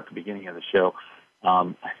talked about at the beginning of the show,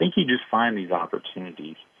 I think you just find these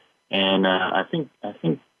opportunities. And I think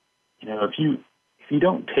if you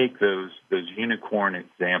don't take those unicorn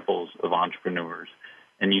examples of entrepreneurs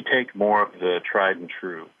and you take more of the tried and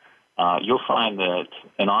true, you'll find that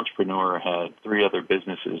an entrepreneur had 3 other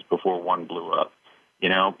businesses before one blew up.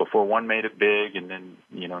 Before one made it big, and then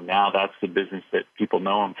now that's the business that people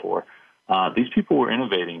know him for. These people were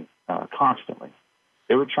innovating constantly.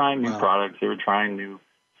 They were trying new products. They were trying new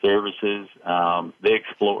services. They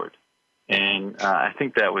explored, and I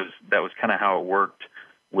think that was kind of how it worked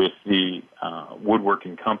with the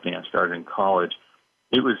woodworking company I started in college.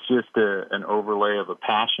 It was just an overlay of a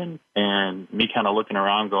passion, and me kind of looking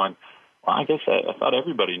around, going, "Well, I guess I thought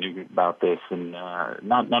everybody knew about this, and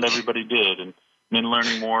not everybody did." And then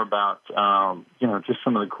learning more about just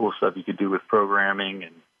some of the cool stuff you could do with programming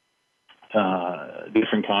and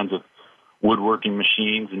different kinds of woodworking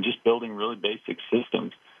machines, and just building really basic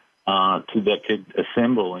systems that could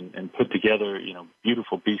assemble and put together,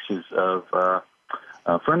 beautiful pieces of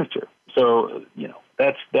furniture. So,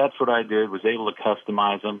 that's what I did, was able to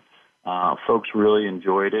customize them. Folks really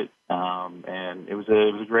enjoyed it, and it was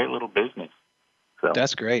a great little business. So.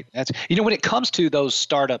 That's great. That's when it comes to those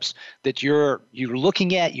startups that you're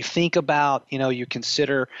looking at, you think about, you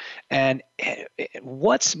consider, and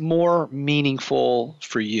what's more meaningful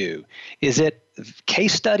for you? Is it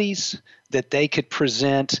case studies that they could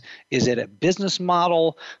present? Is it a business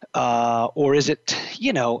model, or is it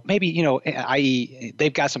maybe i.e.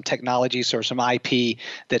 they've got some technologies or some IP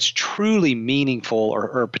that's truly meaningful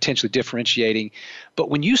or potentially differentiating? But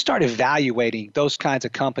when you start evaluating those kinds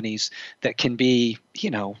of companies that can be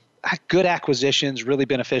good acquisitions, really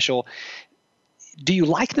beneficial, do you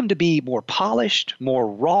like them to be more polished, more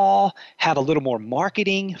raw, have a little more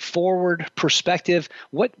marketing forward perspective?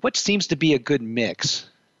 What seems to be a good mix?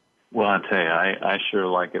 Well, I tell you, I sure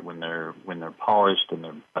like it when they're polished and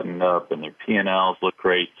they're buttoned up and their P&Ls look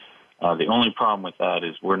great. The only problem with that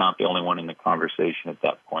is we're not the only one in the conversation at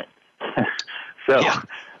that point. So yeah.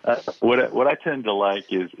 What I tend to like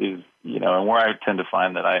is and where I tend to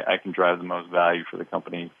find that I can drive the most value for the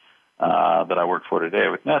company that I work for today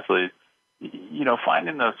with Nestle,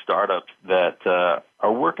 finding those startups that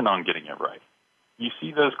are working on getting it right. You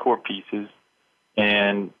see those core pieces,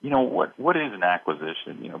 and what is an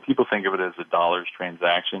acquisition? People think of it as a dollars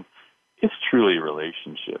transaction. It's truly a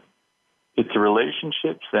relationship. It's a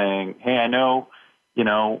relationship saying, hey, I know,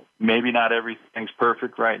 maybe not everything's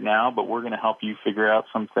perfect right now, but we're going to help you figure out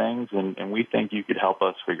some things, and we think you could help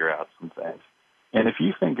us figure out some things. And if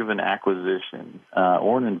you think of an acquisition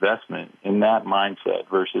or an investment in that mindset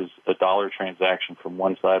versus a dollar transaction from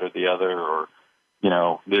one side or the other, or,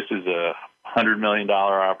 this is a $100 million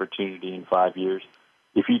opportunity in 5 years,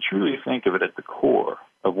 if you truly think of it at the core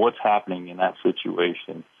of what's happening in that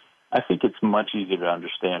situation, I think it's much easier to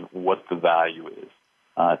understand what the value is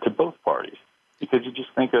to both parties. Because you just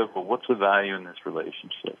think of, well, what's the value in this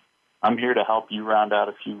relationship? I'm here to help you round out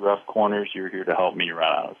a few rough corners. You're here to help me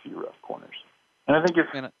round out a few rough corners. And I think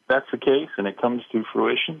if that's the case and it comes to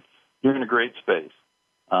fruition, you're in a great space.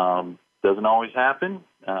 Doesn't always happen.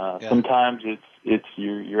 Sometimes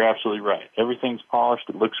you're absolutely right. Everything's polished.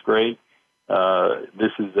 It looks great.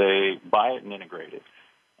 This is a buy it and integrate it.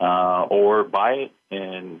 Or buy it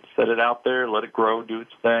and set it out there, let it grow, do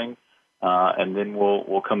its thing, and then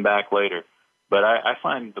we'll come back later. But I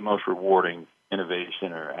find the most rewarding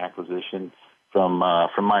innovation or acquisition from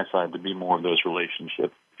my side to be more of those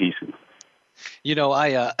relationship pieces. You know,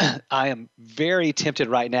 I am very tempted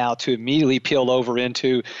right now to immediately peel over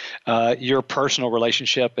into your personal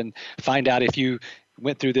relationship and find out if you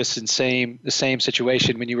went through the same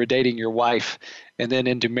situation when you were dating your wife and then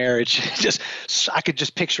into marriage. I could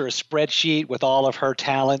just picture a spreadsheet with all of her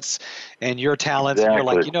talents and your talents. Exactly. And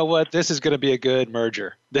you're like, you know what? This is going to be a good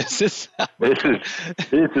merger. This is going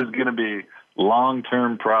to be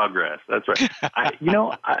long-term progress. That's right.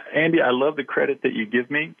 Andy, I love the credit that you give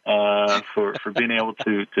me for being able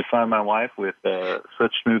to find my wife with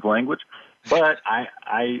such smooth language. But I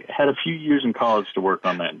had a few years in college to work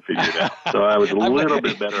on that and figure it out. So I was a little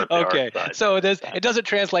bit better at the art side. So it doesn't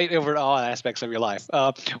translate over all aspects of your life.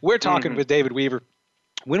 We're talking with David Weaver.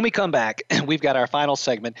 When we come back, we've got our final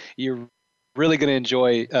segment. You're really going to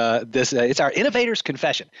enjoy this. It's our Innovator's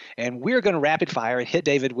Confession, and we're going to rapid fire and hit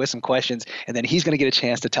David with some questions, and then he's going to get a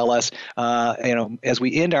chance to tell us, as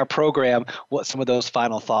we end our program, what some of those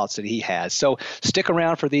final thoughts that he has. So stick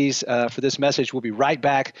around for this message. We'll be right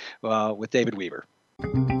back with David Weaver.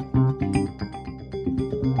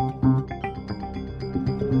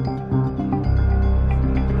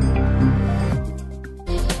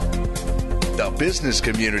 The business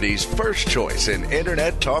community's first choice in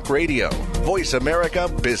Internet Talk Radio. Voice America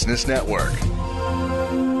Business Network.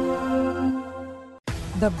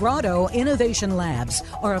 The Brado Innovation Labs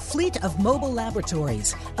are a fleet of mobile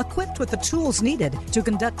laboratories equipped with the tools needed to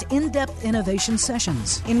conduct in-depth innovation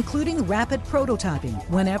sessions, including rapid prototyping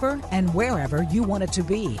whenever and wherever you want it to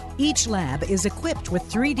be. Each lab is equipped with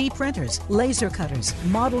 3D printers, laser cutters,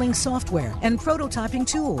 modeling software, and prototyping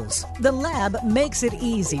tools. The lab makes it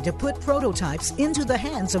easy to put prototypes into the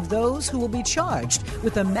hands of those who will be charged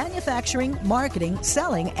with the manufacturing, marketing,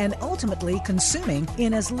 selling, and ultimately consuming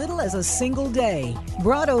in as little as a single day.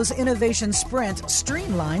 Brado's Innovation Sprint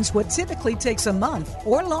streamlines what typically takes a month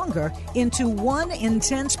or longer into one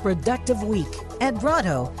intense, productive week. At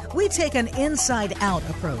Brado, we take an inside-out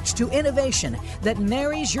approach to innovation that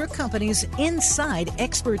marries your company's inside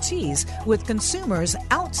expertise with consumers'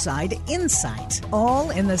 outside insight, all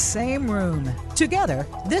in the same room. Together,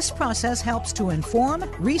 this process helps to inform,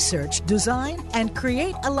 research, design, and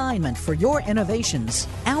create alignment for your innovations.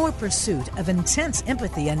 Our pursuit of intense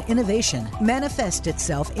empathy and innovation manifests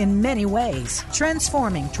itself in many ways,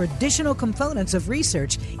 transforming traditional components of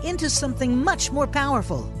research into something much more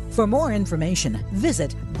powerful. For more information,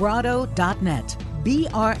 visit brado.net,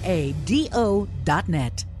 brado.net.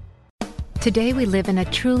 Today we live in a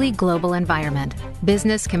truly global environment.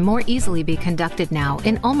 Business can more easily be conducted now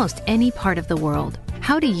in almost any part of the world.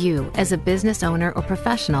 How do you, as a business owner or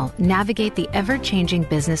professional, navigate the ever-changing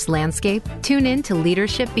business landscape? Tune in to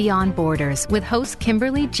Leadership Beyond Borders with host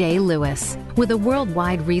Kimberly J. Lewis. With a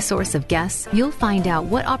worldwide resource of guests, you'll find out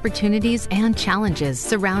what opportunities and challenges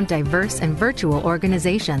surround diverse and virtual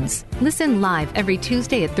organizations. Listen live every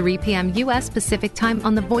Tuesday at 3 p.m. U.S. Pacific Time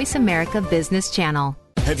on the Voice America Business Channel.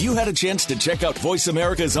 Have you had a chance to check out Voice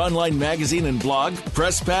America's online magazine and blog,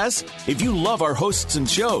 Press Pass? If you love our hosts and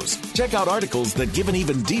shows, check out articles that give an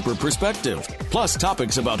even deeper perspective. Plus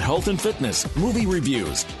topics about health and fitness, movie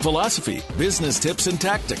reviews, philosophy, business tips and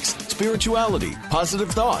tactics, spirituality,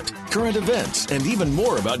 positive thought, current events, and even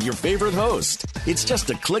more about your favorite host. It's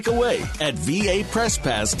just a click away at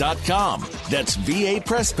vapresspass.com. That's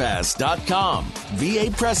vapresspass.com.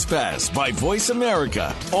 VA Press Pass by Voice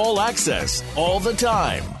America. All access, all the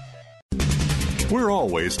time. We're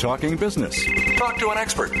always talking business. Talk to an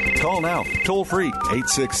expert. Call now, toll free,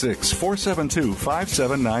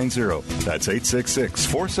 866-472-5790. That's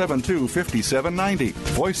 866-472-5790.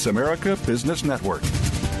 Voice America Business Network.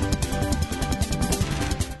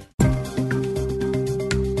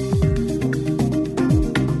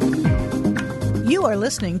 You are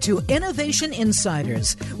listening to Innovation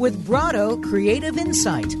Insiders with Brado Creative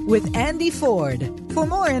Insight with Andy Ford. For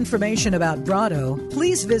more information about Brado,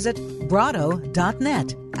 please visit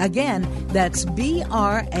brado.net. Again, that's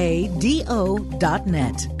brado.net.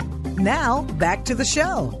 Now, back to the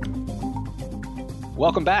show.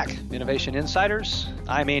 Welcome back, Innovation Insiders.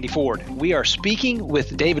 I'm Andy Ford. We are speaking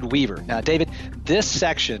with David Weaver. Now, David, this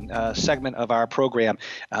segment of our program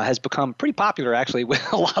has become pretty popular, actually, with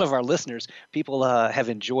a lot of our listeners. People have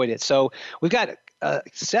enjoyed it. So we've got a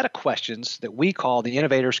set of questions that we call the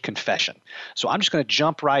Innovator's Confession. So I'm just going to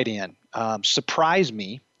jump right in. Surprise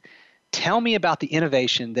me. Tell me about the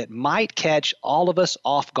innovation that might catch all of us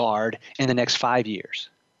off guard in the next 5 years.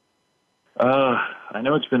 I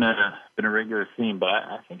know it's been a regular theme, but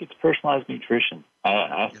I think it's personalized nutrition.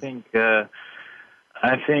 I think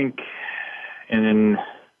in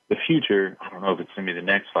the future, I don't know if it's going to be the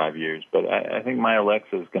next 5 years, but I think my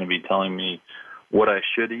Alexa is going to be telling me what I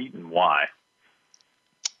should eat and why.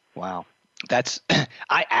 Wow. That's,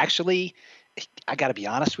 I got to be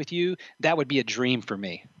honest with you, that would be a dream for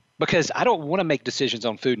me because I don't want to make decisions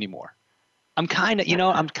on food anymore. I'm kind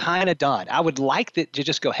of done. I would like that to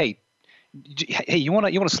just go, hey, you want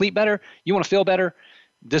to sleep better? You want to feel better?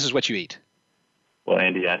 This is what you eat. Well,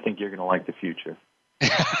 Andy, I think you're going to like the future.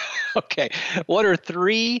 Okay. What are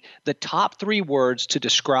the top three words to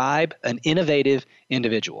describe an innovative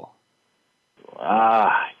individual?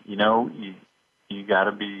 You got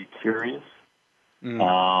to be curious.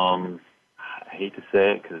 I hate to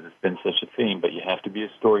say it because it's been such a theme, but you have to be a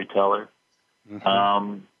storyteller.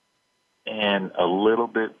 Mm-hmm. And a little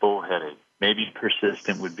bit bullheaded. Maybe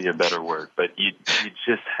persistent would be a better word, but you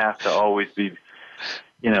just have to always be,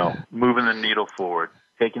 moving the needle forward,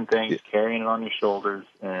 taking things, carrying it on your shoulders,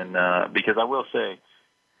 and because I will say,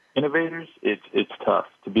 innovators, it's tough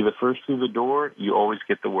to be the first through the door. You always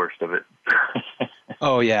get the worst of it.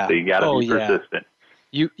 Oh yeah. So you got to be persistent.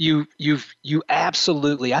 You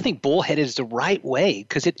absolutely. I think bullheaded is the right way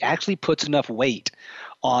because it actually puts enough weight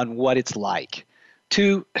on what it's like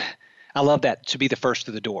to. I love that, to be the first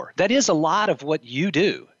through the door. That is a lot of what you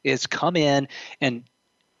do, is come in and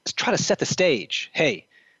try to set the stage. Hey,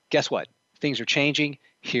 guess what? Things are changing.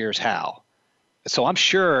 Here's how. So I'm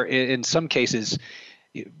sure in some cases,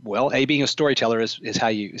 being a storyteller is how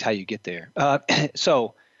you get there.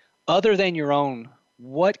 So other than your own,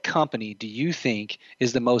 what company do you think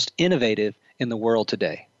is the most innovative in the world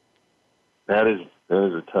today? That is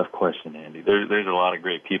a tough question, Andy. There's a lot of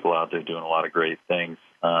great people out there doing a lot of great things,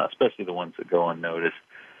 especially the ones that go unnoticed.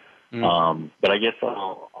 But I guess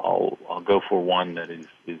I'll go for one that is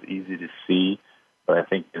easy to see, but I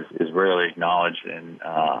think is rarely acknowledged, and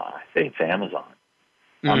I say it's Amazon.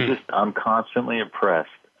 I'm constantly impressed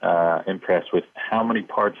with how many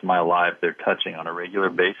parts of my life they're touching on a regular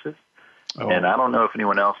basis. Oh. And I don't know if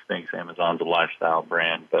anyone else thinks Amazon's a lifestyle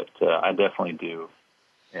brand, but I definitely do.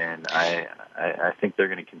 And I think they're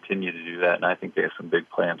going to continue to do that, and I think they have some big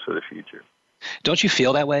plans for the future. Don't you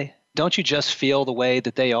feel that way? Don't you just feel the way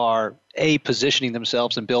that they are, positioning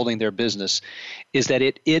themselves and building their business, is that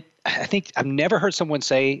I think I've never heard someone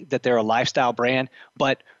say that they're a lifestyle brand,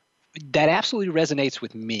 but that absolutely resonates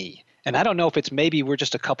with me. And I don't know if it's maybe we're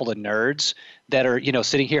just a couple of nerds that are,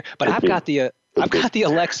 sitting here, but I've got the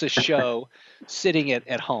Alexa show sitting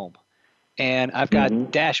at home, and I've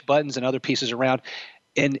got dash buttons and other pieces around.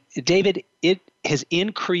 And David, it has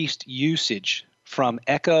increased usage from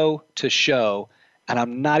Echo to Show, and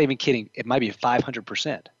I'm not even kidding. It might be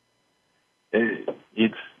 500%. They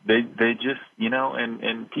just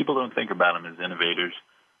and people don't think about them as innovators.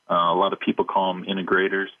 A lot of people call them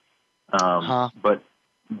integrators, but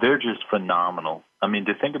they're just phenomenal. I mean,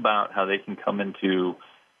 to think about how they can come into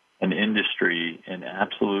an industry and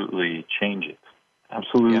absolutely change it,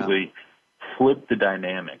 absolutely flip the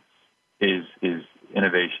dynamics is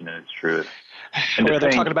innovation in its truth. And they're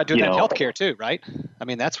talking about doing that in healthcare too, right? I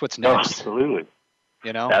mean, that's what's next. Absolutely.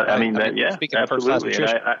 Speaking absolutely. of personalized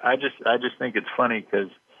nutrition. And I just think it's funny because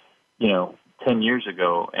 10 years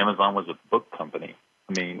ago, Amazon was a book company.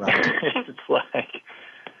 I mean, right. It's like,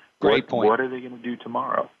 great point. What are they going to do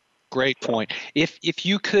tomorrow? Great point. If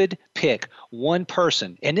you could pick one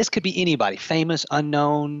person, and this could be anybody, famous,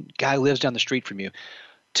 unknown, guy who lives down the street from you,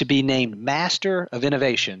 to be named Master of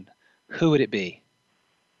Innovation, who would it be?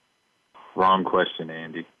 Wrong question,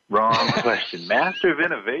 Andy. Wrong question. Master of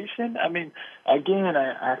Innovation? I mean, again,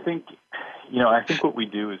 I think what we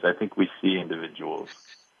do is I think we see individuals.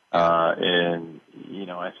 And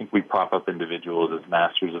I think we prop up individuals as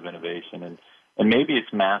masters of innovation. And maybe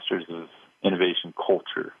it's masters of innovation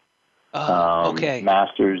culture. Okay.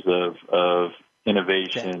 Masters of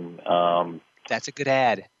innovation. That's a good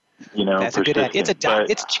ad. That's a good ad.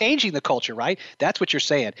 It's changing the culture, right? That's what you're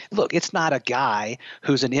saying. Look, it's not a guy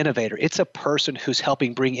who's an innovator. It's a person who's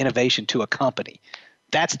helping bring innovation to a company.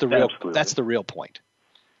 That's the real point.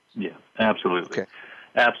 Yeah, absolutely. Okay.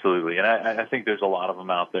 Absolutely. And I think there's a lot of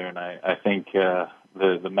them out there, and I think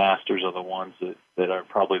the masters are the ones that are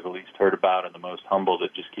probably the least heard about and the most humble,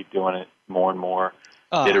 that just keep doing it more and more.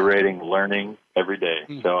 iterating, learning every day.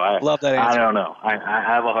 So I love that answer. I don't know. I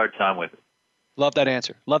have a hard time with it. Love that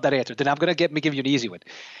answer. Then I'm going to give you an easy one.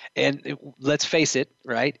 And let's face it,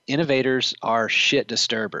 right? Innovators are shit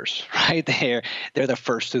disturbers, right? They're the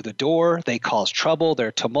first through the door. They cause trouble.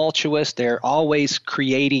 They're tumultuous. They're always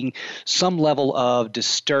creating some level of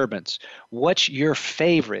disturbance. What's your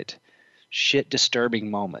favorite shit disturbing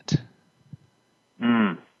moment?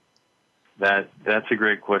 That's a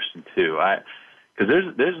great question too.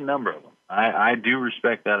 Because there's a number of them. I do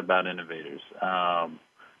respect that about innovators.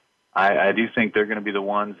 I do think they're going to be the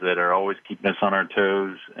ones that are always keeping us on our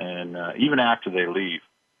toes, and even after they leave.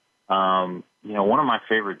 One of my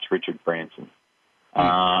favorites, Richard Branson.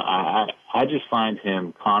 I just find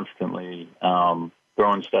him constantly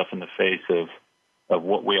throwing stuff in the face of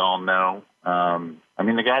what we all know.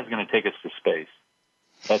 The guy's going to take us to space.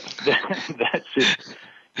 That's just,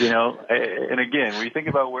 and again, when you think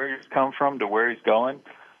about where he's come from to where he's going,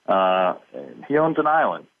 he owns an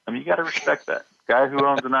island. You got to respect that. Guy who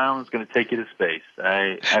owns an island is going to take you to space.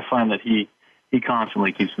 I find that he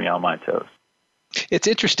constantly keeps me on my toes. It's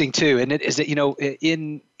interesting too, and it is that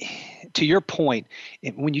to your point,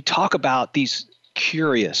 when you talk about these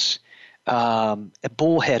curious,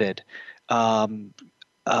 bullheaded,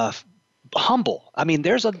 humble.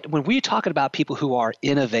 When we're talking about people who are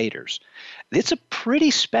innovators, it's a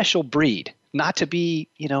pretty special breed. Not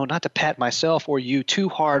to pat myself or you too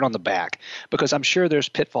hard on the back, because I'm sure there's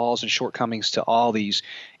pitfalls and shortcomings to all these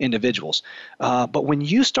individuals. But when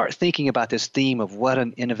you start thinking about this theme of what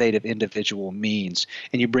an innovative individual means,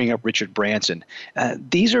 and you bring up Richard Branson,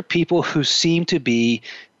 these are people who seem to be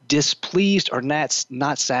displeased or not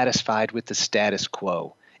satisfied with the status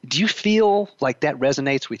quo. Do you feel like that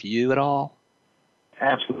resonates with you at all?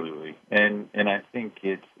 Absolutely, and I think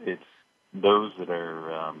it's those that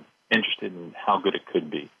are interested in how good it could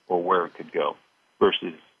be or where it could go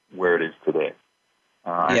versus where it is today.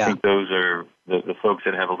 I think those are the folks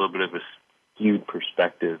that have a little bit of a skewed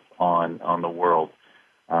perspective on the world.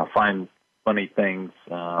 Find funny things,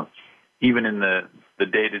 even in the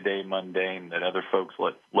day-to-day mundane that other folks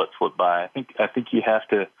let slip by. I think you have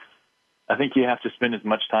to spend as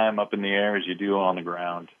much time up in the air as you do on the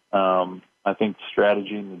ground. I think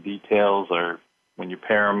strategy and the details are, when you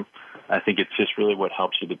pair them, I think it's just really what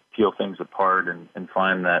helps you to peel things apart and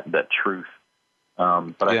find that truth.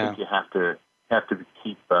 But I think you have to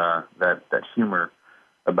keep that humor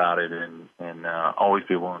about it and always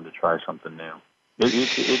be willing to try something new.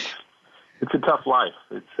 It's a tough life.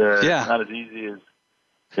 It's not as easy as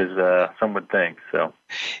some would think. So,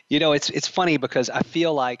 it's funny because I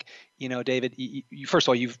feel like, David, you first of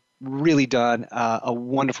all, you've really done a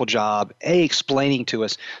wonderful job, explaining to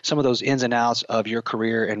us some of those ins and outs of your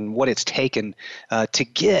career and what it's taken to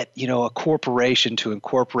get, a corporation to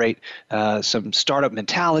incorporate some startup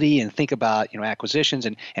mentality and think about, acquisitions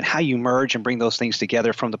and how you merge and bring those things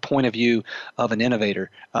together from the point of view of an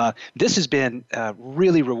innovator. This has been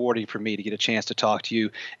really rewarding for me to get a chance to talk to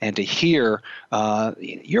you and to hear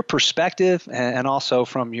your perspective, and also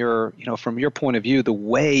from your point of view, the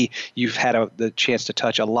way you've had the chance to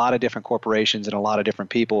touch a lot of different corporations and a lot of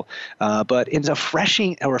different people, but in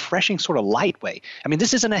a refreshing sort of light way.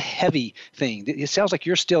 This isn't a heavy thing. It sounds like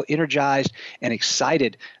you're still energized and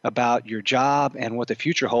excited about your job and what the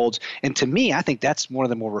future holds. And to me, I think that's one of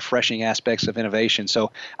the more refreshing aspects of innovation.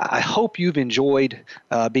 So I hope you've enjoyed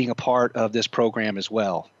being a part of this program as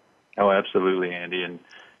well. Oh, absolutely, Andy. And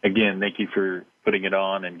again, thank you for putting it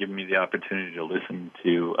on and giving me the opportunity to listen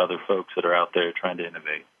to other folks that are out there trying to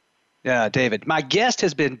innovate. Yeah, David. My guest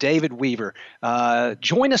has been David Weaver.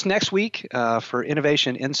 Join us next week for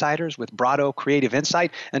Innovation Insiders with Brado Creative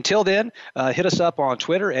Insight. Until then, hit us up on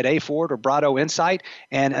Twitter at @aford or Brado Insight.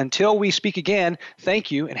 And until we speak again, thank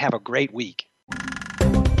you and have a great week.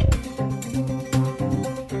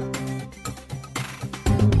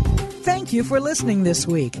 Thank you for listening this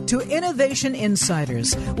week to Innovation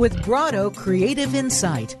Insiders with Brado Creative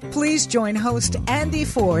Insight. Please join host Andy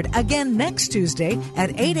Ford again next Tuesday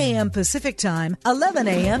at 8 a.m. Pacific Time, 11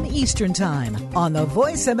 a.m. Eastern Time on the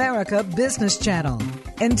Voice America Business Channel.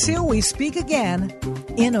 Until we speak again,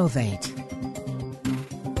 innovate.